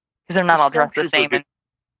 Yeah. Because they're not all dressed the same in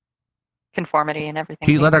conformity and everything.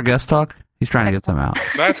 Can you let our guest talk? He's trying to get some out.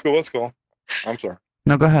 That's cool. That's cool. I'm sorry.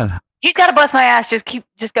 No, go ahead. He's got to bust my ass.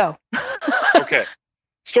 Just go. Okay.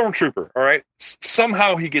 Stormtrooper, all right?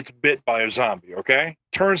 Somehow he gets bit by a zombie, okay?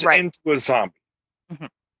 Turns into a zombie. Mm-hmm.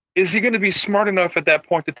 Is he going to be smart enough at that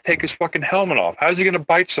point to take his fucking helmet off? How's he going to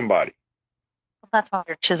bite somebody? Well, that's why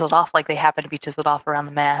they're chiseled off like they happen to be chiseled off around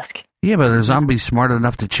the mask. Yeah, but are zombies smart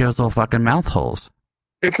enough to chisel fucking mouth holes?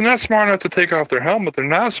 If they're not smart enough to take off their helmet, they're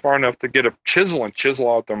not smart enough to get a chisel and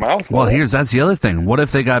chisel out their mouth. Well, that's the other thing. What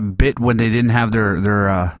if they got bit when they didn't have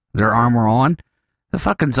their armor on? The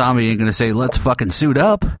fucking zombie ain't gonna say, "Let's fucking suit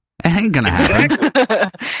up." It ain't gonna happen.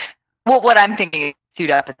 Well, what I'm thinking is suit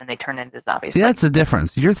up and then they turn into zombies. See, that's the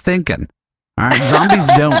difference. You're thinking. All right, zombies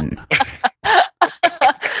don't.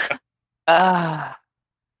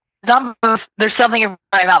 Zombies, there's something in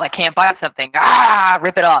my mouth. I can't bite something.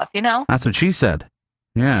 Rip it off, you know? That's what she said.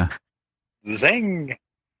 Yeah. Zing.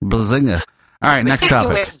 Bazinga. All right, next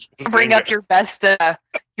topic. Bring up your best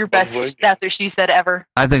that's what she said ever.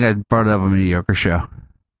 I think I brought it up on a mediocre show.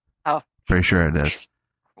 Oh. Pretty sure I did.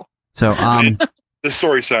 So, this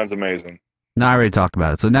story sounds amazing. No, I already talked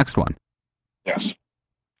about it. So, next one. Yes.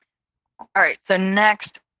 All right, so next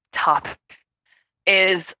topic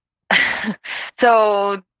is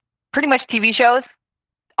so pretty much TV shows.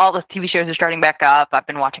 All the TV shows are starting back up. I've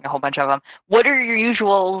been watching a whole bunch of them. What are your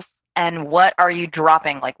usuals and what are you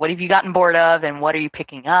dropping? Like, what have you gotten bored of and what are you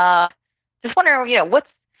picking up? Just wondering,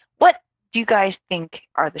 what do you guys think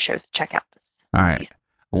are the shows to check out? All right.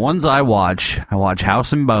 The ones I watch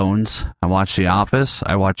House and Bones. I watch The Office.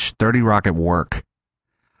 I watch 30 Rock at Work.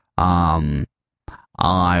 I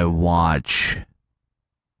watch...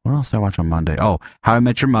 What else did I watch on Monday? Oh, How I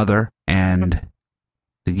Met Your Mother and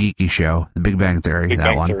The Geeky Show, The Big Bang Theory. Big that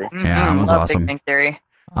Bang one. Theory. Yeah, that one's awesome. Big Bang Theory.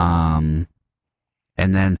 And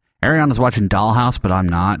then Ariana's watching Dollhouse, but I'm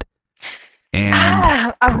not.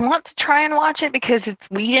 And I want to try and watch it because it's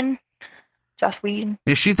Whedon. Joss Whedon.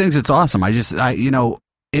 Yeah, she thinks it's awesome.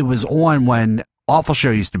 It was on when Awful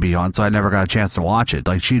Show used to be on, so I never got a chance to watch it.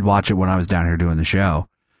 Like, she'd watch it when I was down here doing the show.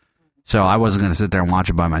 So I wasn't going to sit there and watch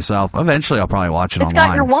it by myself. Eventually, I'll probably watch it It's online.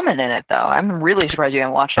 got your woman in it, though. I'm really surprised you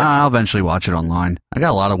haven't watched it. I'll eventually watch it online. I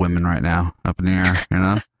got a lot of women right now up in the air, you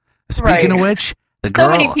know? Speaking of which, the girl,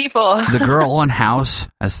 so many people. the girl on House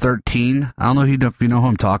as 13, I don't know if you know who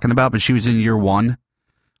I'm talking about, but she was in Year One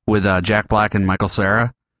with Jack Black and Michael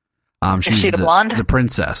Cera. She was the blonde? the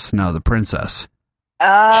princess. No, the princess.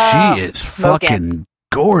 Oh, She is fucking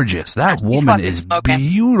gorgeous. That woman is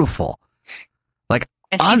beautiful. Like,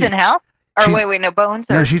 and she's in House? Or wait, no Bones?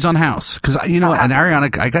 No, she's on House. Because, and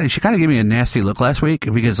Ariana, she kind of gave me a nasty look last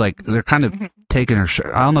week because, like, they're kind of taking her,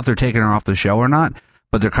 I don't know if they're taking her off the show or not,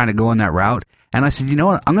 but they're kind of going that route. And I said, you know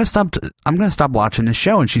what? I'm going to stop watching this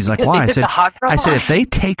show. And she's like, why? I said, if they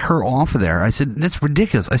take her off of there, I said, that's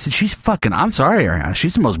ridiculous. I said, she's fucking, I'm sorry, Ariana.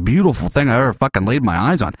 She's the most beautiful thing I ever fucking laid my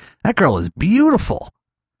eyes on. That girl is beautiful.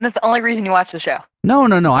 That's the only reason you watch the show. No.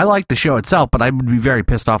 I like the show itself, but I would be very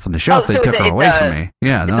pissed off on the show if they took her away from me.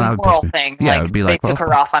 Yeah, it's that a would piss moral me. thing. Yeah, it would be like, they took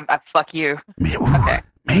her off. I fuck you. Okay.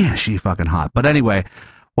 Man, she fucking hot. But anyway,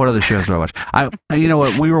 what other shows do I watch? You know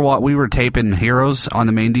what? We were taping Heroes on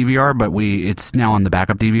the main DVR, but it's now on the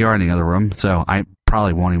backup DVR in the other room, so I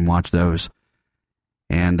probably won't even watch those.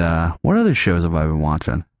 And what other shows have I been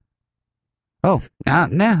watching? Oh, I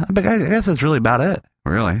guess that's really about it.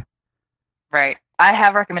 Really. Right. I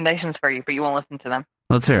have recommendations for you, but you won't listen to them.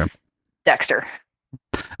 Let's hear 'em. Dexter.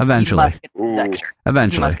 Eventually. You must get to Dexter.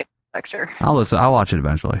 Eventually. You must get to Dexter. I'll listen. I'll watch it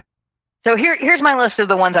eventually. So here's my list of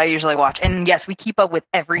the ones I usually watch. And yes, we keep up with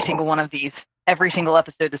every single one of these. Every single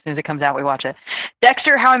episode, as soon as it comes out, we watch it.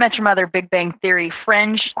 Dexter, How I Met Your Mother, Big Bang Theory,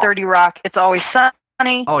 Fringe, 30 Rock, It's Always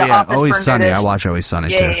Sunny. Oh, The yeah. Office, Always Burn Sunny. Notice. I watch Always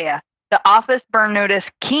Sunny, too. Yeah. The Office, Burn Notice,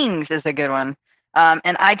 Kings is a good one.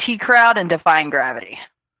 And IT Crowd and Defying Gravity.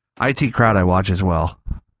 IT Crowd I watch as well.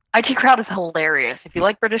 IT Crowd is hilarious. If you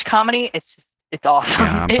like British comedy, it's awesome.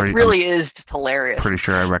 Yeah, it really is just hilarious. Pretty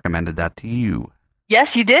sure I recommended that to you. Yes,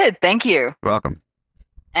 you did. Thank you. You're welcome.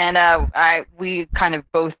 And we kind of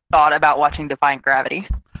both thought about watching Defying Gravity.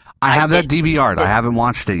 I have that DVR'd. I haven't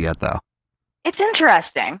watched it yet, though. It's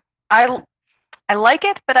interesting. I like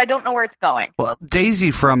it, but I don't know where it's going. Well,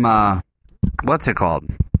 Daisy from, what's it called?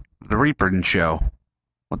 The Reaper Show.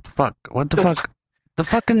 What the fuck? The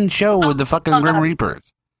fucking show with the fucking Grim Reapers.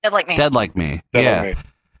 Dead Like Me. Dead Like Me. Yeah.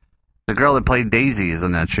 The girl that played Daisy is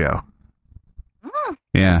in that show.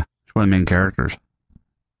 Yeah. She's one of the main characters.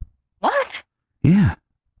 What? Yeah.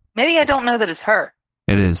 Maybe I don't know that it's her.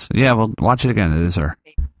 It is. Yeah, well, watch it again. It is her.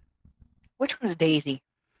 Which one's Daisy?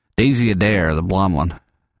 Daisy Adair, the blonde one.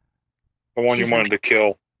 The one you wanted to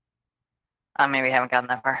kill. Maybe I haven't gotten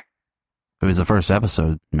that far. It was the first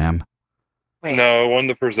episode, ma'am. Wait. No, it wasn't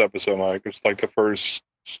the first episode, Mike. It's like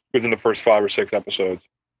within the first 5 or 6 episodes.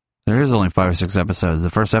 There is only 5 or 6 episodes.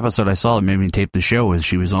 The first episode I saw that made me tape the show was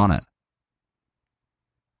she was on it.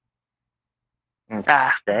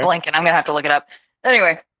 Blinking. I'm going to have to look it up.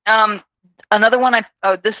 Anyway, another one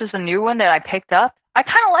this is a new one that I picked up. I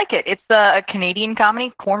kind of like it. It's a Canadian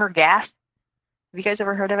comedy, Corner Gas. Have you guys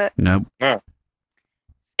ever heard of it? Nope. No.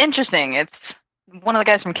 Interesting. It's one of the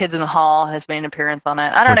guys from Kids in the Hall has made an appearance on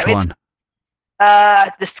it. I don't know. Which one?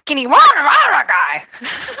 The skinny guy.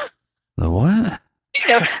 The what? You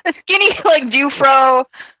know, the skinny, like, Jufro.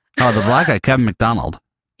 Oh, the black guy, Kevin McDonald.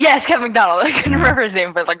 Yes, Kevin McDonald. I couldn't remember his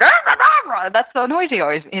name, but like, that's the noise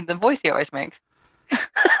the voice he always makes.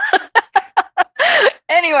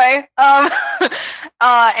 Anyway,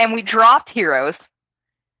 and we dropped Heroes.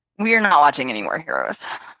 We are not watching any more Heroes.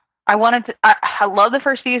 I love the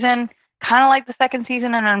first season, kind of like the second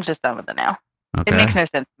season, and I'm just done with it now. Okay. It makes no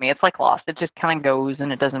sense to me. It's like Lost. It just kind of goes,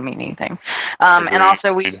 and it doesn't mean anything. And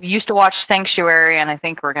also, we used to watch Sanctuary, and I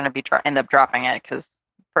think we're going to end up dropping it because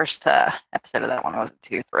first episode of that one wasn't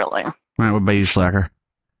too thrilling. All right, what about you, Slacker?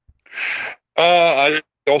 I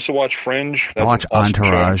also watch Fringe. I watch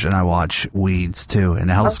Entourage, and I watch Weeds, too, and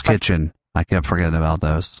Hell's Kitchen. I kept forgetting about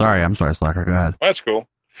those. I'm sorry, Slacker. Go ahead. That's cool.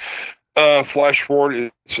 Flash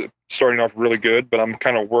Forward is starting off really good, but I'm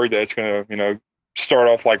kind of worried that it's going to, start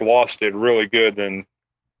off like Lost did, really good. Then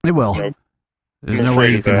it will. There's no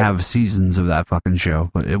way you can have seasons of that fucking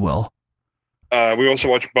show, but it will. We also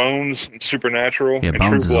watch Bones and Supernatural. Yeah, and Bones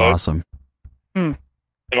True is Blood. awesome. And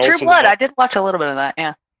True also Blood, I did watch a little bit of that,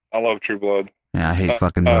 yeah. I love True Blood. Yeah, I hate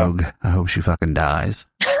fucking Vogue. I hope she fucking dies.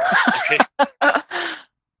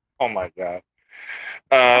 Oh my god.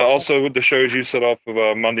 Also, with the shows you set off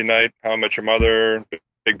of Monday night, How I Met Your Mother,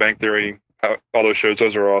 Big Bang Theory, all those shows,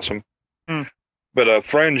 those are awesome. But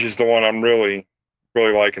Fringe is the one I'm really,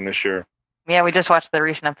 really liking this year. Yeah, we just watched the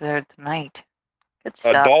recent episode tonight. Good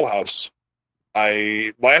stuff. Dollhouse.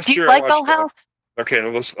 Do you like Dollhouse? Okay,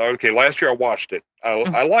 last year I watched it.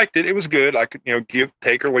 I liked it. It was good. I could,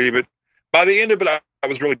 take or leave it. By the end of it, I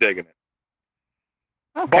was really digging it.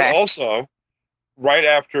 Okay. But also, right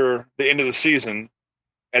after the end of the season,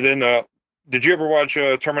 and then, did you ever watch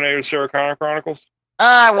Terminator Sarah Connor Chronicles?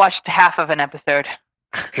 I watched half of an episode.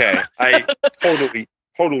 Okay, I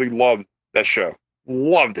totally loved that show.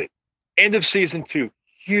 Loved it. End of season 2,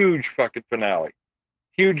 huge fucking finale,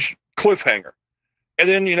 huge cliffhanger. And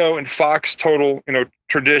then, in Fox total,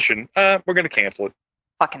 tradition, we're going to cancel it.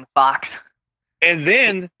 Fucking Fox. And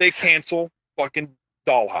then they cancel fucking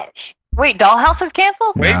Dollhouse. Wait, Dollhouse is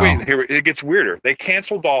canceled? Wait, here, it gets weirder. They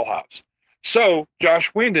cancel Dollhouse. So Josh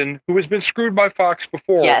Whedon, who has been screwed by Fox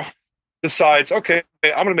before, decides, okay,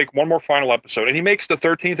 I'm going to make one more final episode. And he makes the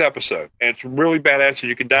 13th episode. And it's really badass, and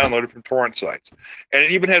you can download it from torrent sites. And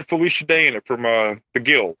it even had Felicia Day in it from The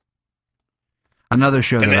Guild. Another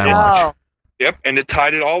show that I watch. Yep, and it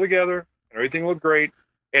tied it all together, and everything looked great.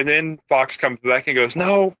 And then Fox comes back and goes,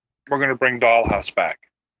 no, we're going to bring Dollhouse back.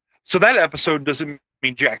 So that episode doesn't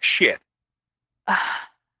mean jack shit.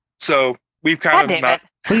 So we've kind of not...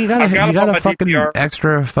 Well, you got a fucking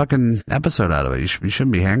extra fucking episode out of it. You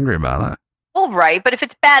shouldn't be angry about it. Well, right, but if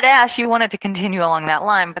it's badass, you want it to continue along that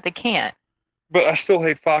line, but they can't. But I still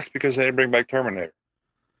hate Fox because they didn't bring back Terminator.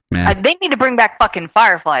 They need to bring back fucking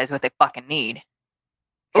Firefly is what they fucking need.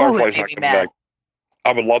 Firefly's not coming back.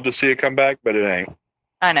 I would love to see it come back, but it ain't.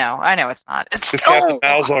 I know it's not. Because Captain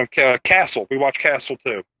Mal's on Castle. We watch Castle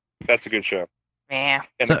too. That's a good show. Yeah.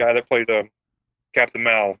 And the guy that played Captain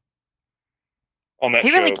Mal on that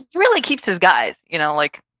show. He really keeps his guys,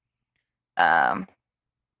 like the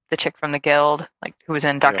chick from the Guild, like who was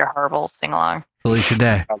in Dr. Harville's sing-along. Felicia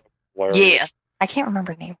Day. Yeah. I can't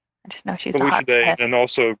remember her name. I just know she's Felicia Day. And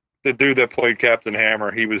also the dude that played Captain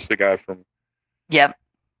Hammer, he was the guy from Yep.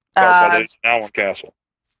 Firefly that's now on Castle.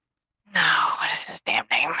 No, what is his damn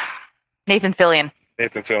name? Nathan Fillion.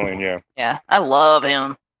 Nathan Fillion, yeah. Yeah, I love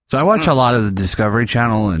him. So I watch a lot of the Discovery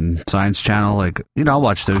Channel and Science Channel. Like, I'll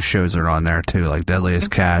watch those shows that are on there too, like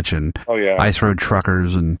Deadliest Catch and Ice Road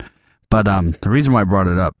Truckers. But the reason why I brought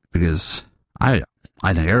it up, because I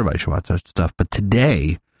think everybody should watch that stuff. But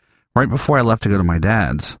today, right before I left to go to my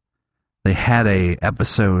dad's, they had a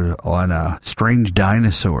episode on strange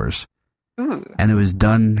dinosaurs. Ooh. And it was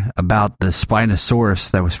done about the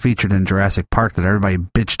Spinosaurus that was featured in Jurassic Park that everybody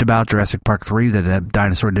bitched about, Jurassic Park 3, that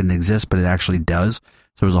dinosaur didn't exist, but it actually does.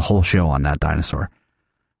 So there was a whole show on that dinosaur.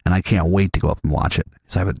 And I can't wait to go up and watch it,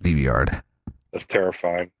 because I have it DVR'd. That's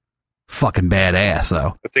terrifying. Fucking badass,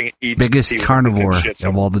 though. The thing eats biggest carnivore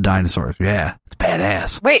of all the dinosaurs. Yeah, it's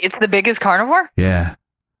badass. Wait, it's the biggest carnivore? Yeah.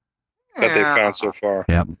 That they found so far.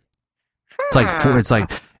 Yep.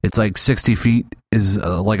 It's like 60 feet is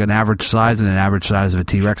like an average size, and an average size of a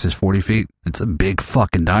T-Rex is 40 feet. It's a big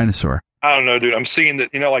fucking dinosaur. I don't know, dude. I'm seeing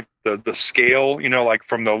that, like the scale, like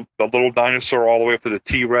from the little dinosaur all the way up to the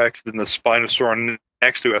T-Rex, then the Spinosaur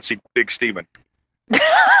next to it. I see Big Steven.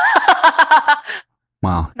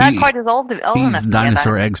 Wow. Not quite as old. He eats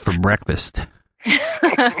dinosaur eggs for breakfast. All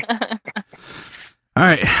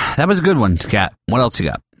right. That was a good one, Kat. What else you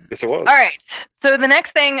got? Yes, it was. All right. So the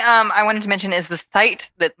next thing I wanted to mention is the site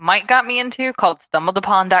that Mike got me into called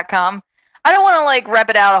StumbledUpon.com. I don't want to rep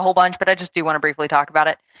it out a whole bunch, but I just do want to briefly talk about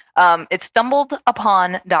it. It's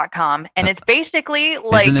StumbledUpon.com, and it's basically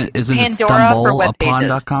like isn't it Pandora for web pages.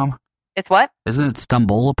 StumbleUpon.com? It's what? Isn't it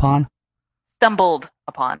StumbleUpon? Stumbled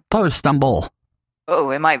Upon. I thought it was Stumble. Oh,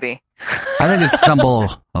 it might be. I think it's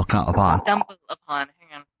StumbleUpon. Stumble Upon.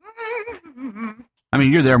 Hang on. I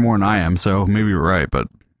mean, you're there more than I am, so maybe you're right, but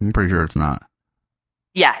I'm pretty sure it's not.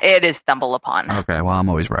 Yeah, it is Stumble Upon. Okay, well, I'm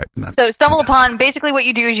always right. So Stumble Upon, basically what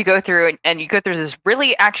you do is you go through and you go through this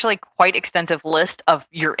really actually quite extensive list of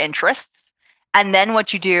your interests. And then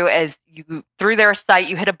what you do is you, through their site,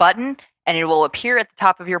 you hit a button and it will appear at the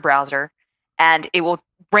top of your browser and it will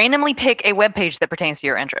randomly pick a web page that pertains to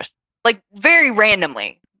your interest. Like very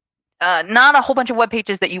randomly. Not a whole bunch of web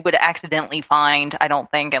pages that you would accidentally find, I don't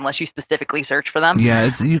think, unless you specifically search for them. Yeah,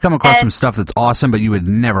 you come across some stuff that's awesome, but you would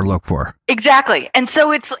never look for. Exactly, and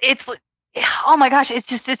so it's oh my gosh, it's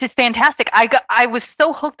just fantastic. I was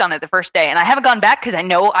so hooked on it the first day, and I haven't gone back because I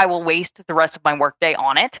know I will waste the rest of my workday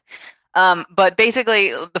on it. But basically,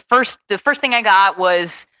 the first thing I got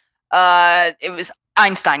was it was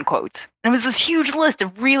Einstein quotes. And it was this huge list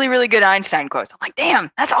of really, really good Einstein quotes. I'm like, damn,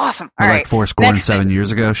 that's awesome. All right. Like 7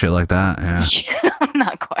 years ago, shit like that. Yeah.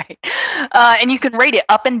 Not quite. And you can rate it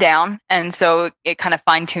up and down, and so it kind of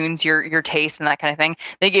fine tunes your taste and that kind of thing.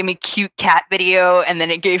 They gave me cute cat video, and then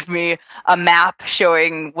it gave me a map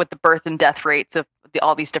showing what the birth and death rates of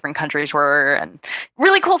all these different countries were, and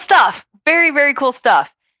really cool stuff. Very, very cool stuff.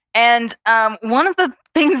 And one of the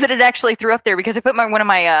things that it actually threw up there, because I put one of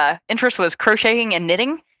my interests was crocheting and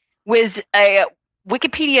knitting, was a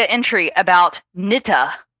Wikipedia entry about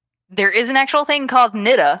Knitta. There is an actual thing called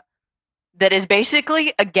Knitta that is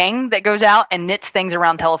basically a gang that goes out and knits things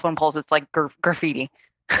around telephone poles. It's like graffiti.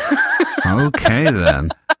 Okay, then.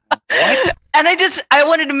 What? And I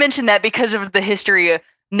wanted to mention that because of the history of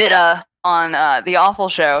Knitta on the Awful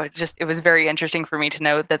Show. It was very interesting for me to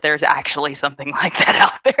know that there's actually something like that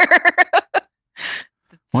out there.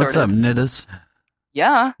 What's up, Knittas?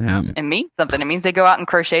 Yeah. Yeah. It means something. It means they go out and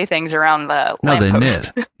crochet things around the No, they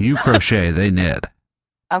lampposts. knit. You crochet, they knit.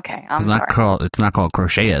 Okay, I'm It's sorry. not called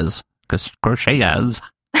crocheters, because crocheters.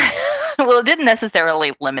 Well, it didn't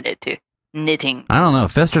necessarily limit it to knitting. I don't know.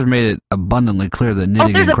 Fester's made it abundantly clear that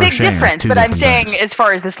knitting There's and a big crocheting are difference, two but I'm different saying things. as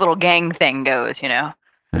far as this little gang thing goes, Yeah.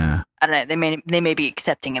 I don't know. They may be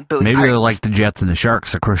accepting it both. Maybe parties. they're like the Jets and the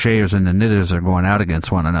Sharks. The crocheters and the knitters are going out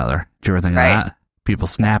against one another. Did you ever think of that? People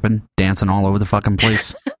snapping, dancing all over the fucking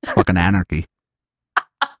place. Fucking anarchy.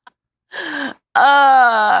 All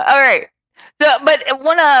right. So, but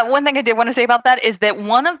one thing I did want to say about that is that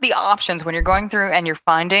one of the options when you're going through and you're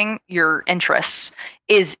finding your interests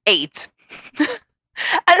is AIDS. And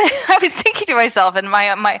I was thinking to myself, and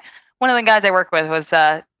my one of the guys I work with was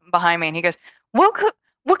behind me, and he goes, "What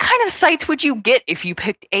kind of sites would you get if you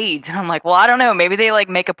picked AIDS?" And I'm like, "Well, I don't know. Maybe they like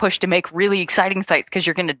make a push to make really exciting sites because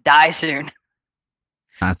you're going to die soon."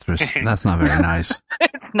 That's not very nice.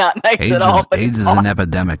 It's not nice at all. But AIDS is an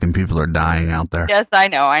epidemic and people are dying out there. Yes, I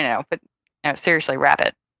know. But no, seriously, wrap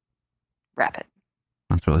it.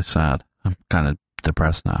 That's really sad. I'm kind of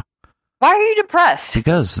depressed now. Why are you depressed?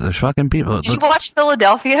 Because there's fucking people. Did you watch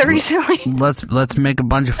Philadelphia recently? Let's make a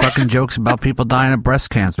bunch of fucking jokes about people dying of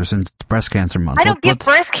breast cancer since it's breast cancer month. I don't get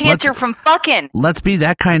breast cancer from fucking. Let's be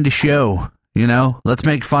that kind of show, you know? Let's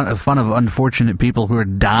make fun of unfortunate people who are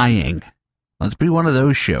dying. Let's be one of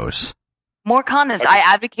those shows. More condoms. I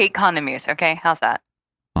advocate condom use, okay? How's that?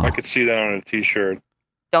 I could see that on a t-shirt.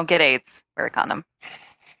 Don't get AIDS. Wear a condom.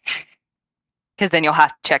 Because then you'll have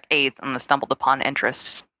to check AIDS on the stumbled upon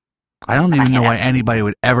interests. I don't even know why anybody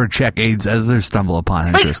would ever check AIDS as their stumble upon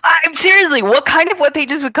interest. I'm seriously, what kind of web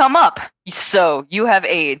pages would come up? So, you have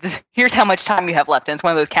AIDS. Here's how much time you have left. And it's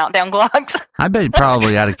one of those countdown clocks. I bet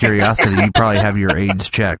probably out of curiosity, you probably have your AIDS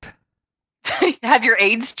checked. Have your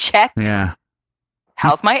AIDS checked? Yeah.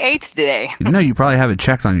 How's my AIDS today? No, you probably have it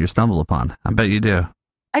checked on your stumble upon. I bet you do.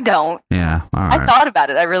 I don't. Yeah, all right. I thought about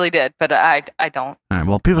it. I really did, but I don't. All right,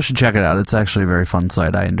 well, people should check it out. It's actually a very fun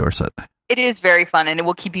site. I endorse it. It is very fun, and it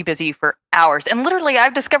will keep you busy for hours. And literally,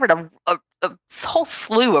 I've discovered a whole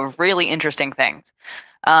slew of really interesting things.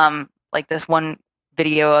 Like this one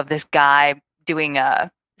video of this guy doing a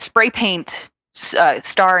spray paint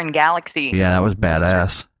star and galaxy. Yeah, that was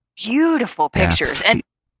badass. Beautiful pictures. Yeah. And,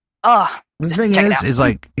 the thing is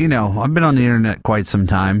like, you know, I've been on the internet quite some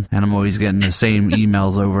time, and I'm always getting the same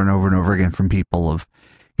emails over and over and over again from people of,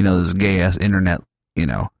 you know, those gay-ass internet, you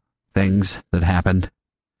know, things that happened.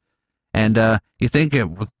 And you think at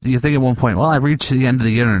one point, well, I've reached the end of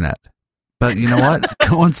the internet. But you know what?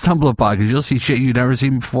 Go on StumbleUpon, because you'll see shit you've never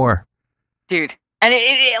seen before. Dude. And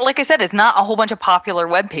it, like I said, it's not a whole bunch of popular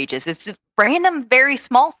web pages. It's just random, very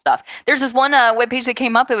small stuff. There's this one web page that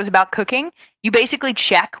came up. It was about cooking. You basically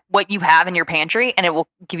check what you have in your pantry, and it will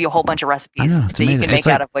give you a whole bunch of recipes that you can make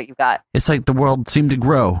out of what you got. It's like the world seemed to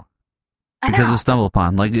grow because of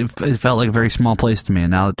StumbleUpon. Like it felt like a very small place to me,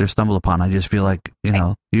 and now that there's StumbleUpon, I just feel like, you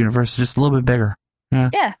know, the universe is just a little bit bigger.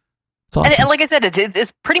 Yeah. It's awesome. And like I said,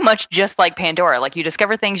 it's pretty much just like Pandora. Like you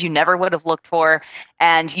discover things you never would have looked for,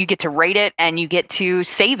 and you get to rate it, and you get to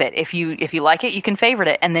save it. If you like it, you can favorite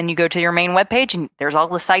it, and then you go to your main webpage, and there's all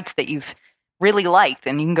the sites that you've really liked,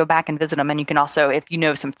 and you can go back and visit them. And you can also, if you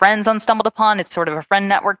know some friends on StumbledUpon, it's sort of a friend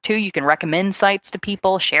network too. You can recommend sites to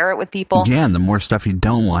people, share it with people. Yeah, and the more stuff you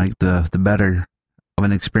don't like, the better of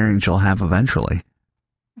an experience you'll have eventually.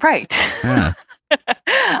 Right. Yeah.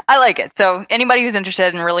 I like it. So anybody who's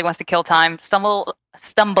interested and really wants to kill time,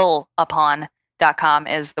 StumbleUpon.com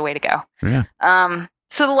is the way to go. Yeah.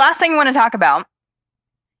 So the last thing I want to talk about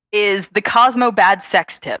is the Cosmo bad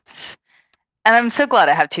sex tips. And I'm so glad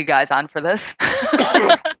I have two guys on for this.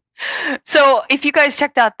 So if you guys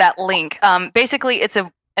checked out that link, basically it's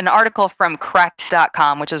an article from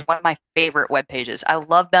Cracked.com, which is one of my favorite web pages. I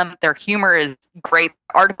love them. Their humor is great.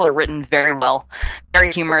 Articles are written very well,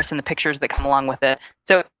 very humorous, and the pictures that come along with it.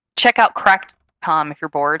 So check out Cracked.com if you're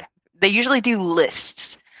bored. They usually do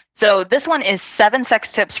lists. So this one is 7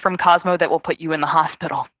 sex tips from Cosmo that will put you in the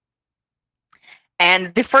hospital.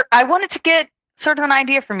 And I wanted to get sort of an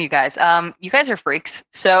idea from you guys. You guys are freaks,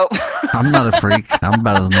 so... I'm not a freak. I'm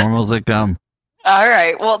about as normal as they come. All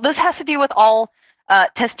right. Well, this has to do with all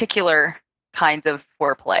testicular kinds of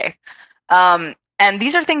foreplay. And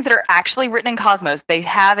these are things that are actually written in Cosmos. They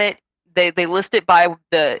have it. They list it by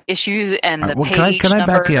the issues and the page Can I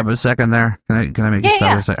number. back you up a second there? Can I make you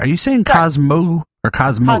stop for a second? Are you saying Cosmo or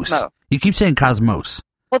Cosmos? Cosmo. You keep saying Cosmos.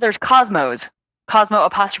 Well, there's Cosmos. Cosmo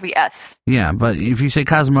apostrophe S. Yeah, but if you say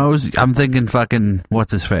Cosmos, I'm thinking fucking,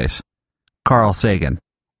 what's his face? Carl Sagan.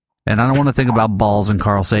 And I don't want to think about balls and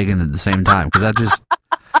Carl Sagan at the same time, because that just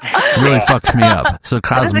really fucks me up. So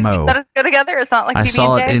Cosmo. That does go together? It's not like I PB&J?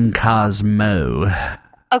 saw it in Cosmo.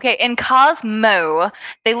 Okay, in Cosmo,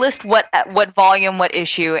 they list what volume, what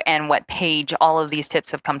issue, and what page all of these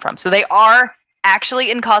tips have come from. So they are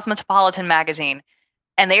actually in Cosmopolitan magazine,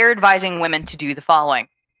 and they are advising women to do the following.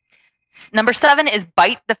 Number 7 is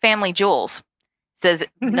bite the family jewels. It says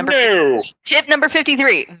tip number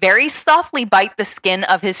 53, very softly bite the skin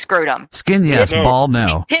of his scrotum. Skin, yes. Ball,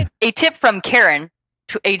 no. A tip from Karen,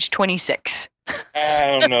 age 26.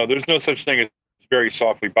 I don't know. There's no such thing as very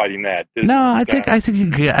softly biting that. No, I think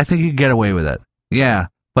you can get away with it. Yeah,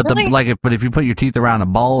 but Really? but if you put your teeth around a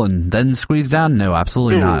ball and then squeeze down, no,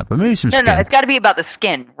 absolutely not. But maybe some skin. No, it's got to be about the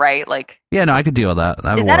skin, right? Like, Yeah, no, I could deal with that.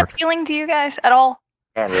 That is would that work. appealing to you guys at all?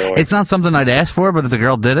 Not really. It's not something I'd ask for, but if the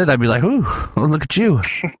girl did it, I'd be like, "Ooh, well, look at you!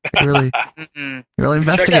 You're really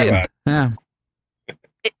investigating." Yeah.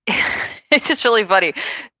 It's just really funny.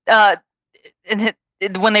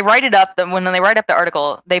 When they write it up, when they write up the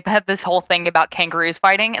article, they have this whole thing about kangaroos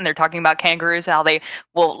fighting, and they're talking about kangaroos, how they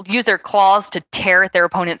will use their claws to tear at their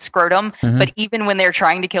opponent's scrotum. Mm-hmm. But even when they're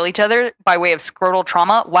trying to kill each other by way of scrotal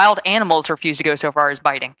trauma, wild animals refuse to go so far as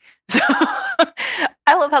biting. So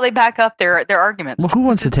I love how they back up their arguments. Well, who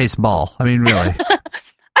wants to taste ball? I mean, really? I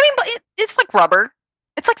mean, but it's like rubber.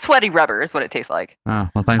 It's like sweaty rubber is what it tastes like. Oh,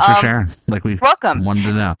 well, thanks for sharing. Like we welcome. wanted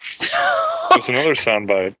to know. That's another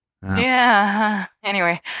soundbite. Yeah.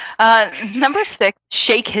 Anyway, number 6,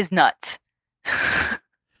 shake his nuts.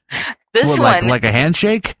 This one, like a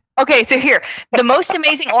handshake, okay. So here, the most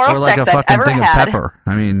amazing oral or like sex a I've fucking ever thing had. of pepper.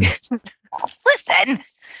 I mean, Listen,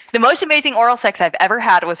 the most amazing oral sex I've ever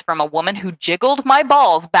had was from a woman who jiggled my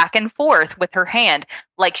balls back and forth with her hand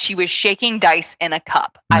like she was shaking dice in a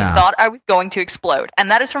cup. I No. thought I was going to explode,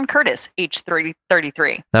 and that is from Curtis, age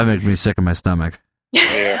 33. that makes me sick in my stomach.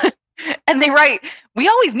 Yeah. And they write, we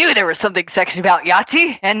always knew there was something sexy about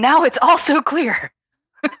Yahtzee, and now it's all so clear.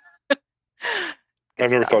 I've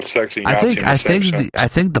never thought sexy. I think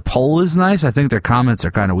the poll is nice. I think their comments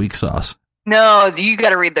are kind of weak sauce. No, you got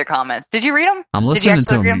to read their comments. Did you read them? I'm listening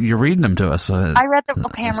to them. You're reading them to us. I read them.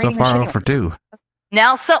 Okay, I'm so reading far the over 2.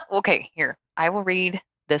 Now, okay, here. I will read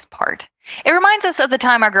this part. It reminds us of the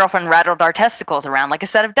time our girlfriend rattled our testicles around like a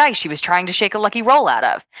set of dice she was trying to shake a lucky roll out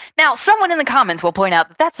of. Now, someone in the comments will point out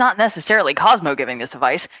that that's not necessarily Cosmo giving this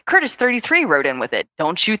advice. Curtis33 wrote in with it.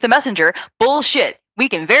 Don't shoot the messenger. Bullshit. We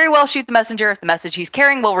can very well shoot the messenger if the message he's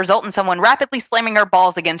carrying will result in someone rapidly slamming our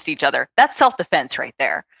balls against each other. That's self-defense right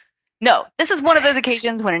there. No, this is one of those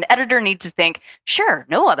occasions when an editor needs to think, sure,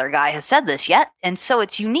 no other guy has said this yet, and so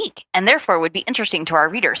it's unique, and therefore would be interesting to our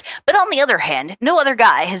readers. But on the other hand, no other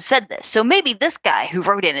guy has said this, so maybe this guy who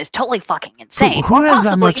wrote in is totally fucking insane. Who has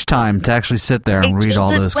that much time to actually sit there and read all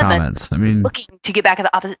those comments? I mean, looking to get back at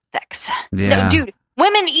the opposite sex. Yeah. No, dude,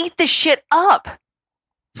 women eat this shit up.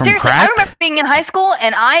 From Seriously, crack? I remember being in high school,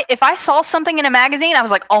 and if I saw something in a magazine, I was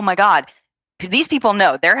like, oh my god, these people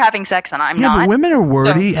know they're having sex and I'm yeah, not. but women are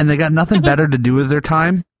wordy, So- and they got nothing better to do with their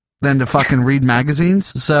time than to fucking read magazines.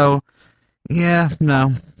 So, yeah,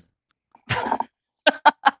 no.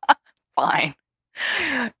 Fine.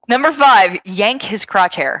 Number 5, yank his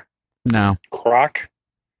crotch hair. No.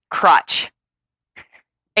 Crotch.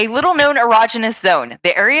 A little-known erogenous zone,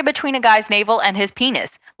 the area between a guy's navel and his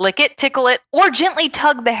penis. Lick it, tickle it, or gently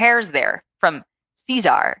tug the hairs there. From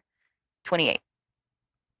Caesar, 28.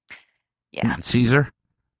 Yeah. Caesar?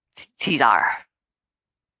 Caesar,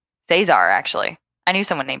 actually. I knew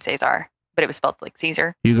someone named Cesar, but it was spelled like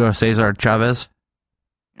Caesar. Hugo Cesar Chavez?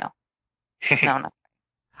 No. No.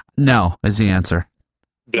 No, is the answer.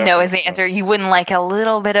 No is the answer. You wouldn't like a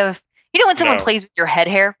little bit of... You know when someone No. plays with your head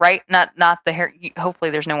hair, right? Not the hair...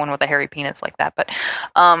 Hopefully there's no one with a hairy penis like that, but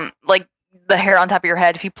like the hair on top of your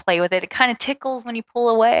head, if you play with it, it kind of tickles when you pull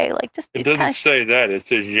away. Like just It doesn't say that. It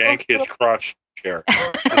says yank his crotch hair.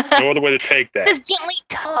 There's no other way to take that. Just gently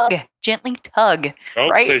tug,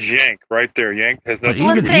 Nope, right? it says yank right there. Yank has nothing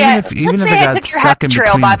even to if it got took your stuck in trail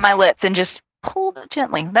between, by my lips and just pulled it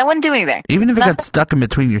gently. That wouldn't do anything. even if it Nothing. got stuck in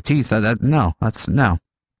between your teeth, no. That's all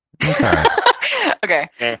right. Okay.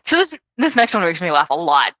 So this next one makes me laugh a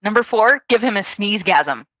lot. Number 4, give him a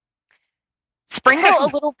sneeze-gasm. Sprinkle a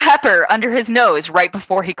little pepper under his nose right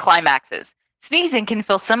before he climaxes. Sneezing can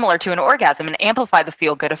feel similar to an orgasm and amplify the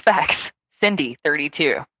feel-good effects. Cindy,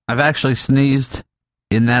 32. I've actually sneezed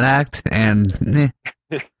in that act, and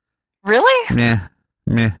Really?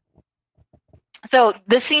 meh. So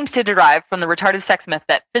this seems to derive from the retarded sex myth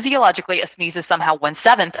that physiologically a sneeze is somehow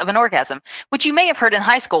 1/7 of an orgasm, which you may have heard in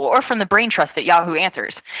high school or from the brain trust at Yahoo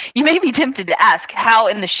Answers. You may be tempted to ask how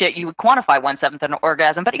in the shit you would quantify 1/7 of an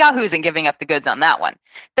orgasm, but Yahoo isn't giving up the goods on that one.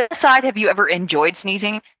 That aside, have you ever enjoyed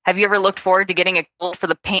sneezing? Have you ever looked forward to getting a cold for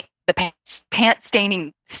the pants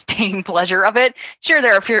staining pleasure of it? Sure,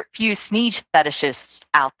 there are a few sneeze fetishists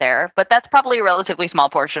out there, but that's probably a relatively small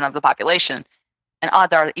portion of the population. And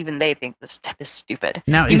odds are even they think this is stupid.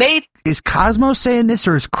 Now, is Cosmo saying this,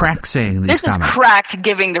 or is Crack saying these comments? This is Cracked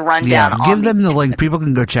giving the rundown. Yeah, give them the link. People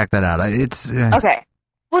can go check that out. It's okay.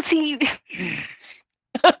 Well, see.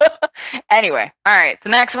 Anyway, all right.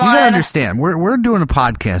 So next one. You gotta understand, we're doing a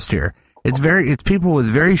podcast here. It's people with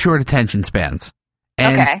very short attention spans.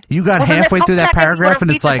 And you got halfway through that paragraph,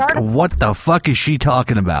 and it's like, what the fuck is she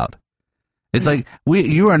talking about? It's like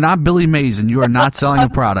you are not Billy Mays, and you are not selling a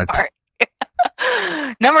product.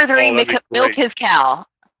 Number 3, milk his cow.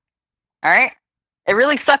 All right? It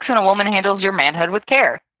really sucks when a woman handles your manhood with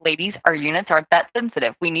care. Ladies, our units aren't that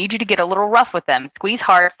sensitive. We need you to get a little rough with them. Squeeze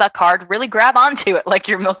hard, suck hard, really grab onto it like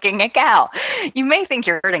you're milking a cow. You may think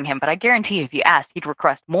you're hurting him, but I guarantee if you asked, he'd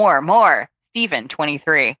request more. Steven,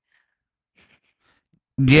 23.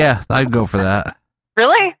 Yeah, I'd go for that.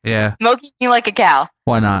 Really? Yeah. Milking you like a cow.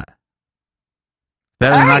 Why not?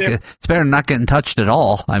 It's better than not getting touched at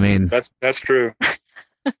all. I mean, that's true.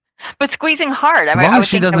 But squeezing hard. As long as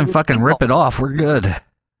she doesn't fucking rip it off, we're good.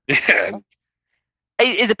 Yeah.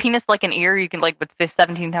 Is a penis like an ear? You can, like, with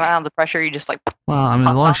 17 pounds of pressure, you just, like... Well, I mean,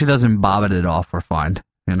 as long as she doesn't bobbit it off, we're fine,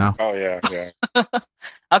 you know? Oh, yeah.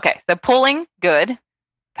 Okay, so pulling, good.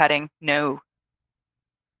 Cutting, no.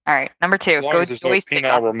 All right, number 2. As long as there's no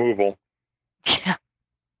penile removal. Yeah.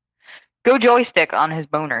 Go joystick on his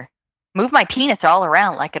boner. Move my penis all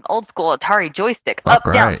around like an old-school Atari joystick. Up,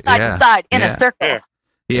 down, side to side, in a circle.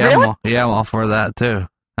 Yeah, really? I'm all for that, too.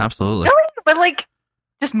 Absolutely. Really? But, like,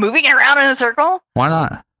 just moving it around in a circle? Why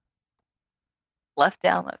not? Left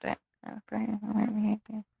down, left down. What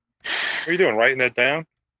are you doing, writing that down?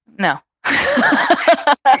 No.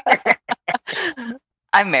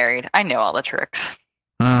 I'm married. I know all the tricks.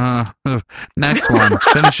 Next one.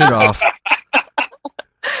 Finish it off.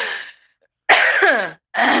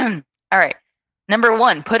 All right. Number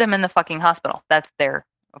 1, put him in the fucking hospital. That's their,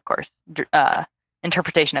 of course,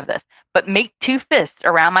 interpretation of this. But make 2 fists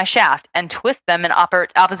around my shaft and twist them in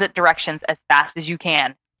opposite directions as fast as you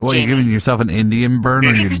can. Well, you're giving yourself an Indian burn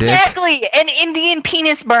on your dick? Exactly! An Indian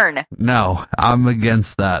penis burn. No, I'm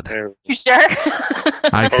against that. You sure?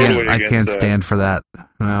 I can't stand for that.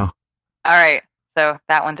 No. All right. So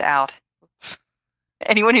that one's out.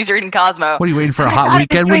 Anyone who's reading Cosmo. What are you waiting for, a hot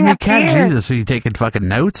weekend with me, Cat? Jesus, are you taking fucking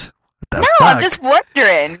notes? What the fuck? I'm just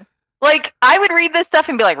wondering. Like, I would read this stuff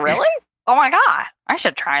and be like, really? Oh my God, I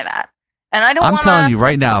should try that. And I don't I'm telling you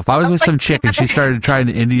right now, if I was with some chick and she started trying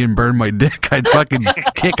to Indian burn my dick, I'd fucking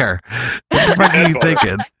kick her. What the fuck are you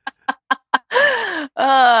thinking?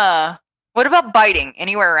 What about biting?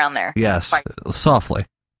 Anywhere around there? Yes, softly.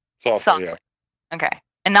 Softly, yeah. Okay.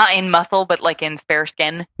 And not in muscle, but like in spare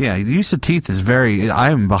skin? Yeah, the use of teeth is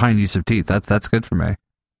I am behind use of teeth. That's good for me.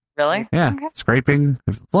 Really? Yeah, okay. Scraping,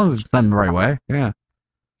 as long as it's done the right way, yeah.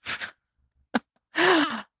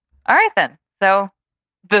 All right, then. So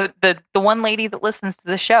the one lady that listens to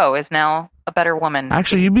the show is now a better woman.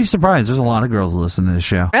 Actually, you'd be surprised. There's a lot of girls that listen to this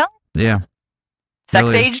show. Really? Yeah.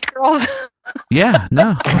 Sex-aged girls? Yeah,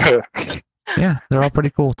 no. Yeah, they're all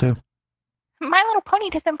pretty cool, too. My Little Pony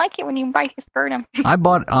doesn't like it when you bite his sperm. I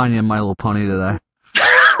bought Anya My Little Pony today.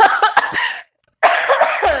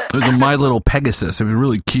 It was a My Little Pegasus. It was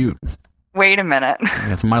really cute. Wait a minute.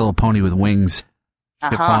 Yeah, it's a My Little Pony with wings.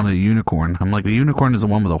 Kept calling it a unicorn. I'm like, the unicorn is the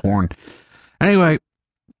one with a horn. Anyway.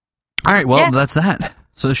 All right, well, that's that.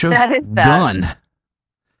 So the show's done.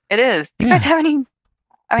 It is. Do you guys have any...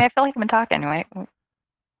 I mean, I feel like I've been talking anyway.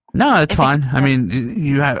 No, it's fine. I mean,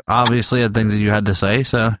 you obviously had things that you had to say,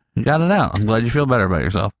 so you got it out. I'm glad you feel better about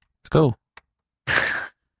yourself. It's cool.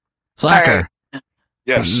 Slacker. Right.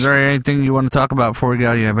 Yes. Is there anything you want to talk about before we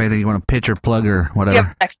go? You have anything you want to pitch or plug or whatever?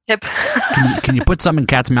 Yep, next tip. Can you put something in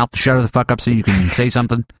Cat's mouth to shut her the fuck up so you can say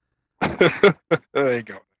something? There you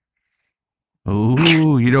go.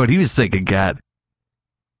 Ooh, you know what he was thinking, Cat.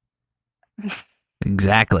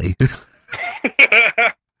 Exactly.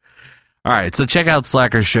 All right, so check out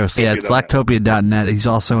Slacker's show. So yeah, it's slacktopia.net. He's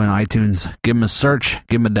also in iTunes. Give him a search,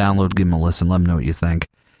 give him a download, give him a listen. Let him know what you think.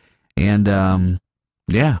 And,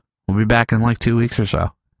 yeah, we'll be back in like 2 weeks or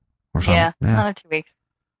so. or something. Yeah, another 2 weeks.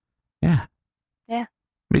 Yeah. Yeah.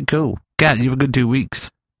 Be cool. Kat, you have a good 2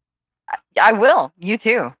 weeks. I will. You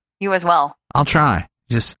too. You as well. I'll try.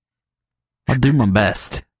 I'll do my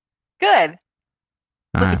best. Good.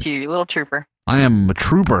 All Look right. at you little trooper. I am a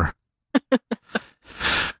trooper.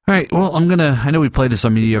 All right, well, I know we played this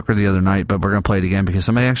on Mediocre the other night, but we're going to play it again because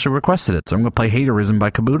somebody actually requested it. So I'm going to play Haterism by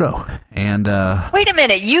Kabuto. And, wait a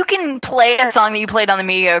minute. You can play a song that you played on the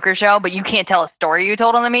Mediocre show, but you can't tell a story you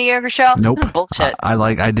told on the Mediocre show? Nope. This is bullshit.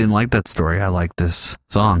 I didn't like that story. I like this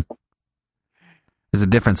song. There's a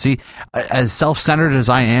difference. See, as self-centered as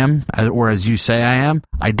I am, or as you say I am,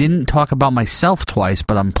 I didn't talk about myself twice,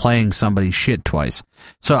 but I'm playing somebody's shit twice.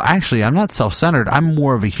 So actually, I'm not self-centered. I'm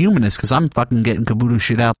more of a humanist because I'm fucking getting Kabuto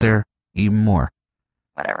shit out there even more.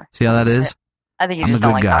 Whatever. See how that is? I think you I'm just a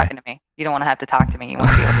don't good like guy. talking to me. You don't want to have to talk to me. You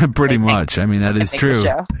want to be able to Pretty much. I mean, that is make the true.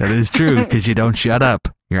 show. That is true because you don't shut up.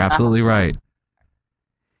 You're absolutely right.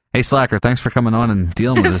 Hey, Slacker, thanks for coming on and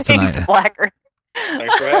dealing with us tonight. Slacker.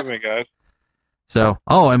 Thanks for having me, guys. So,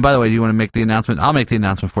 and by the way, do you want to make the announcement? I'll make the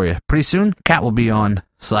announcement for you. Pretty soon, Kat will be on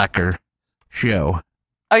Slacker show.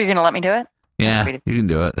 Oh, you're going to let me do it? Yeah, you can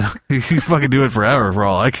do it. You can fucking do it forever for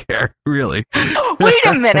all I care, really. Wait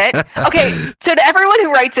a minute. Okay, so to everyone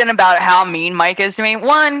who writes in about how mean Mike is to me,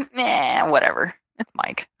 one, whatever. It's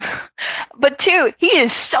Mike. But two, he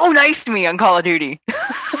is so nice to me on Call of Duty.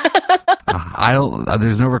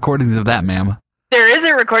 There's no recordings of that, ma'am. There is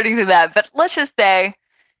a recording of that, but let's just say...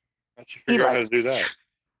 How'd you figure out how to do that?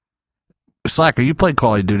 Slacker, you played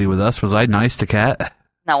Call of Duty with us. Was I nice to Kat?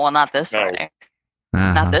 No, well, not this Friday.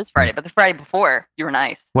 Not this Friday, but the Friday before, you were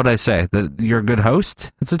nice. What'd I say? That you're a good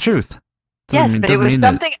host? It's the truth. Yes, but it was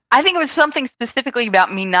something. I think it was something specifically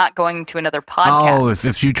about me not going to another podcast.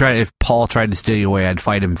 Oh, if Paul tried to steal you away, I'd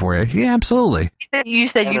fight him for you. Yeah, absolutely. You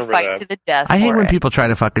said you'd fight to the death. I hate when people try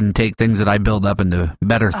to fucking take things that I build up into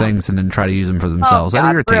better things and then try to use them for themselves. God,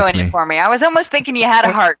 That irritates ruin me. it for me. I was almost thinking you had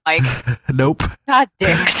a heart, Mike. Nope. God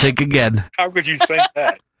damn. Think again. How could you think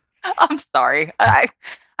that? I'm sorry. I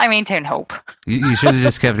maintain hope. You should have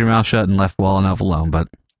just kept your mouth shut and left well enough alone, but...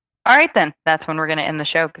 All right, then. That's when we're going to end the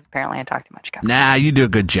show, because apparently I talk too much. Nah, you do a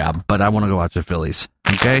good job, but I want to go watch the Phillies.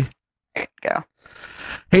 Okay? There you go.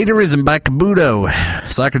 Haterism by Kabuto.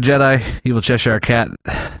 Slacker Jedi, Evil Cheshire Cat.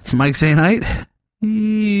 It's Mike saying night.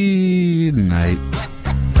 Good night.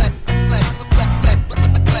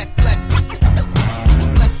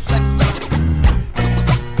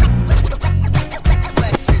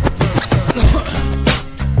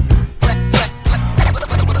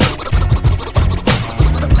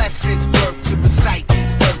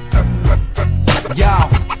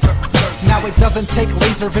 Now it doesn't take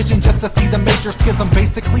laser vision just to see the major schism.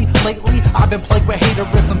 Basically, lately, I've been plagued with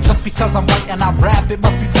haterism. Just because I'm white and I rap, it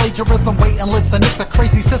must be plagiarism. Wait and listen, it's a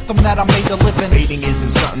crazy system that I made to live in. Hating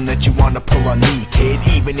isn't something that you wanna pull on me, kid.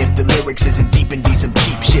 Even if the lyrics isn't deep and be some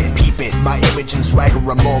cheap shit. Peep it, my image and swagger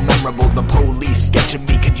are more memorable. The police sketching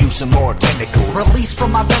me could use some more tentacles. Released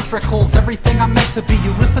from my ventricles, everything I'm meant to be.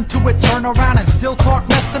 You listen to it, turn around and still talk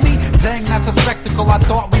mess to me? Dang, that's a spectacle. I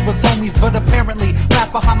thought we was homies, but apparently,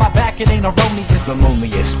 laugh behind my back, it ain't erroneous. The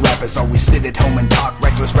loneliest rappers always sit at home and talk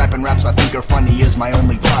reckless. Rapping raps I think are funny is my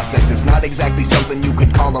only process. It's not exactly something you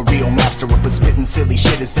could call a real master of, but spitting silly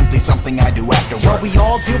shit is simply something I do after work. Yo, we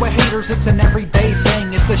all deal with haters, it's an everyday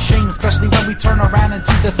thing. It's a shame, especially when we turn around and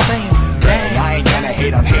do the same. Dang, I ain't gonna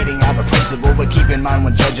hate on hating out of principle, but keep in mind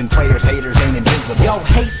when judging players, haters ain't invincible. Yo,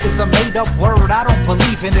 hate is a made-up word, I don't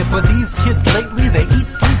believe in it, but these kids lately, they eat,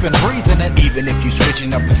 sleep, and breathe in it. Even if you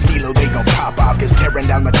switching up the stilo, they gon' pop off, cause tearing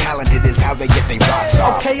down the talented is how they get they rocks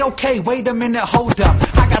off. Okay, wait a minute, hold up,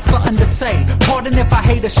 I got something to say. Pardon if I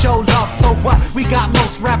hate to show love, so what? We got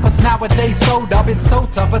most rappers nowadays sold up, it's so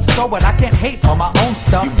tough, but so what? I can't hate on my own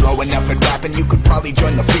stuff. You blow enough at rapping, you could probably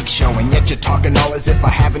join the freak show, and yet you're talking all as if I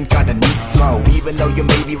haven't got a neat flow. Even though you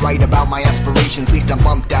may be right about my aspirations, at least I'm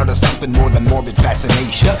bumped out of something more than morbid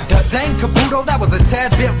fascination. Dang, Kabuto, that was a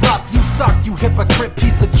tad bit rough. You suck, you hypocrite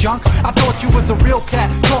piece of junk. I thought you was a real cat,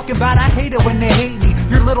 talking about I hate it when they hate me.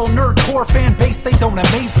 Your little nerdcore fan base, they don't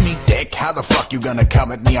amaze me. Dick, how the fuck you gonna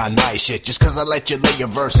come at me on my shit? Just cause I let you lay your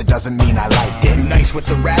verse, it doesn't mean I liked it. You nice with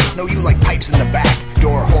the raps, know you like pipes in the back.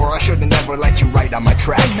 Door whore, I should've never let you write on my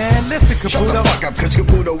track. Hey man, listen, Kabuto. Shut the fuck up, cause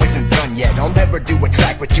Kabuto isn't done yet. I'll never do a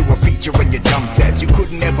track with you or feature in your dumb sets. You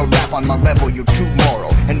couldn't ever rap on my level, you're too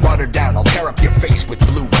moral. And watered down, I'll tear up your face with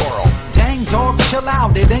blue coral. Dang dog, chill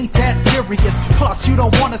out, it ain't that serious. Plus, you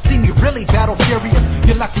don't wanna see me really battle furious.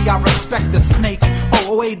 You're lucky I respect the snake.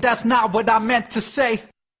 Oh wait, that's not what I meant to say.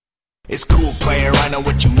 It's cool, player, I know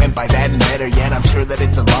what you meant by that, and better yet, I'm sure that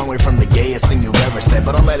it's a long way from the gayest thing you've ever said,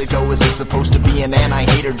 but I'll let it go. Is it supposed to be an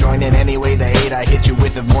anti-hater? Join in anyway, the hate I hit you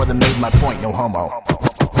with have more than made my point, no homo.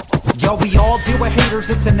 Yo, we all deal with haters,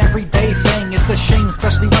 it's an everyday thing. It's a shame,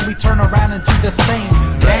 especially when we turn around and do the same.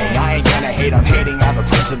 Dang, I ain't gonna hate on hating, I have a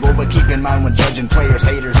principle, but keep in mind when judging players,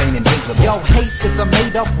 haters ain't invincible. Yo, hate is a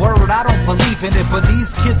made-up word, I don't believe in it, but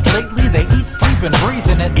these kids lately, they eat, sleep, and breathe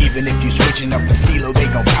in it. Even if you switching up the stilo, they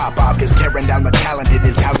gon' pop off, cause tearing down the talented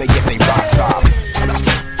is how they get their rocks off.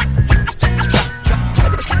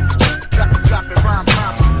 Drop it, rhyme,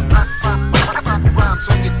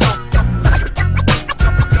 so you don't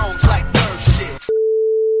like nerd shit.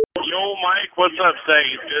 Yo, Mike, what's up,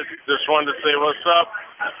 Saggy? Just wanted to say what's up.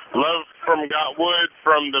 Love from Gotwood,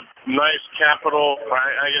 from the nice capital,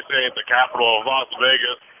 I guess it ain't the capital of Las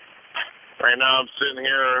Vegas. Right now I'm sitting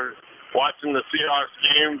here watching the Seahawks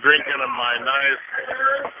game, drinking in my nice,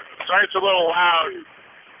 sorry it's a little loud,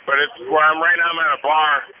 but it's where I'm right now. I'm at a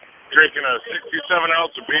bar drinking a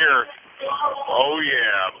 67-ounce of beer. Oh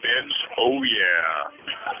yeah, bitch. Oh yeah.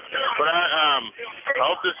 But I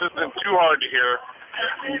hope this isn't too hard to hear.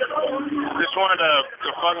 Just wanted to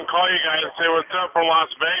fucking call you guys and say what's up from Las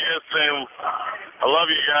Vegas, and I love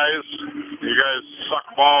you guys. You guys suck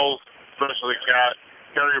balls, especially Cat.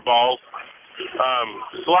 Carry your balls.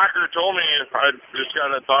 Slacker told me, I just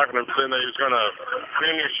got done talking to him, saying that he was going to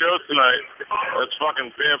clean your show tonight. That's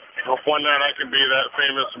fucking pimp. Hope one night I can be that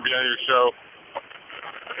famous and be on your show.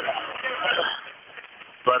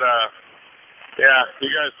 But, yeah,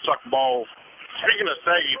 you guys suck balls. Speaking of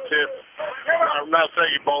saggy tits, not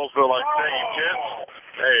saggy balls, but like saggy tits,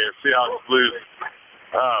 hey, Seahawks lose.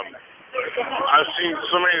 I've seen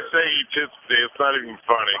so many saggy tits today, it's not even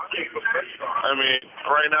funny. I mean,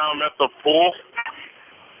 right now I'm at the pool.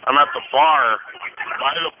 I'm at the bar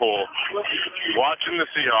by the pool watching the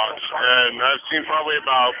Seahawks, and I've seen probably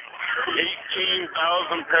about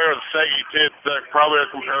 18,000 pair of saggy tits that probably are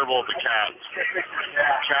comparable to Cat's.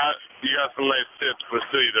 Cat, you got some nice tits, but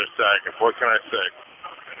still they're sagging. What can I say?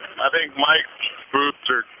 I think Mike's boobs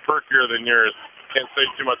are perkier than yours. Can't say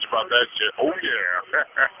too much about that shit. Oh, yeah.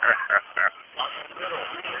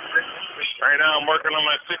 Right now I'm working on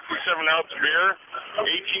my 67-ounce beer. $18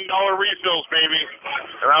 refills, baby.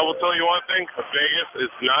 And I will tell you one thing. Vegas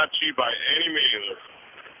is not cheap by any means.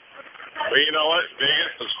 But you know what?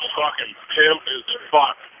 Vegas is fucking pimp as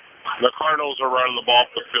fuck. The Cardinals are running the ball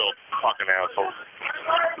off the field. Fucking assholes.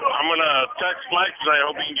 I'm going to text Mike tonight. I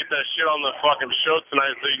hope he can get that shit on the fucking show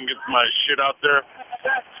tonight so he can get my shit out there.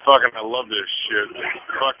 Fucking, I love this shit.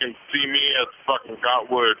 Fucking see me at fucking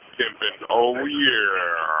Gotwood pimping. Oh,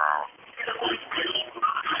 yeah.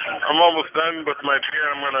 I'm almost done with my beer.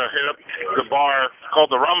 I'm going to hit up the bar. It's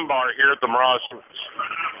called the Rum Bar here at the Mirage.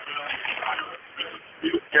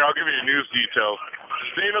 Here, I'll give you the news details.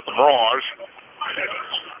 Staying at the Mirage.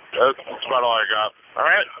 That's about all I got. All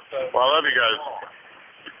right? Well, I love you guys.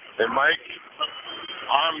 And Mike,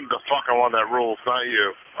 I'm the fucking one that rules, not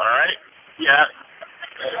you. All right? Yeah.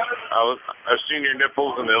 I've seen your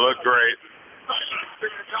nipples and they look great.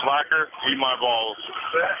 Slacker, eat my balls.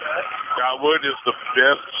 Gotwood is the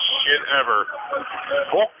best shit ever.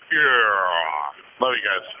 Fuck yeah. Love you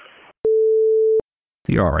guys.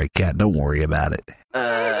 You're all right, Cat. Don't worry about it.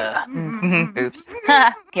 Oops.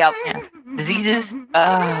 Yep. Yeah. Diseases.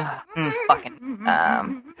 Fucking.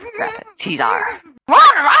 Rapid. Caesar.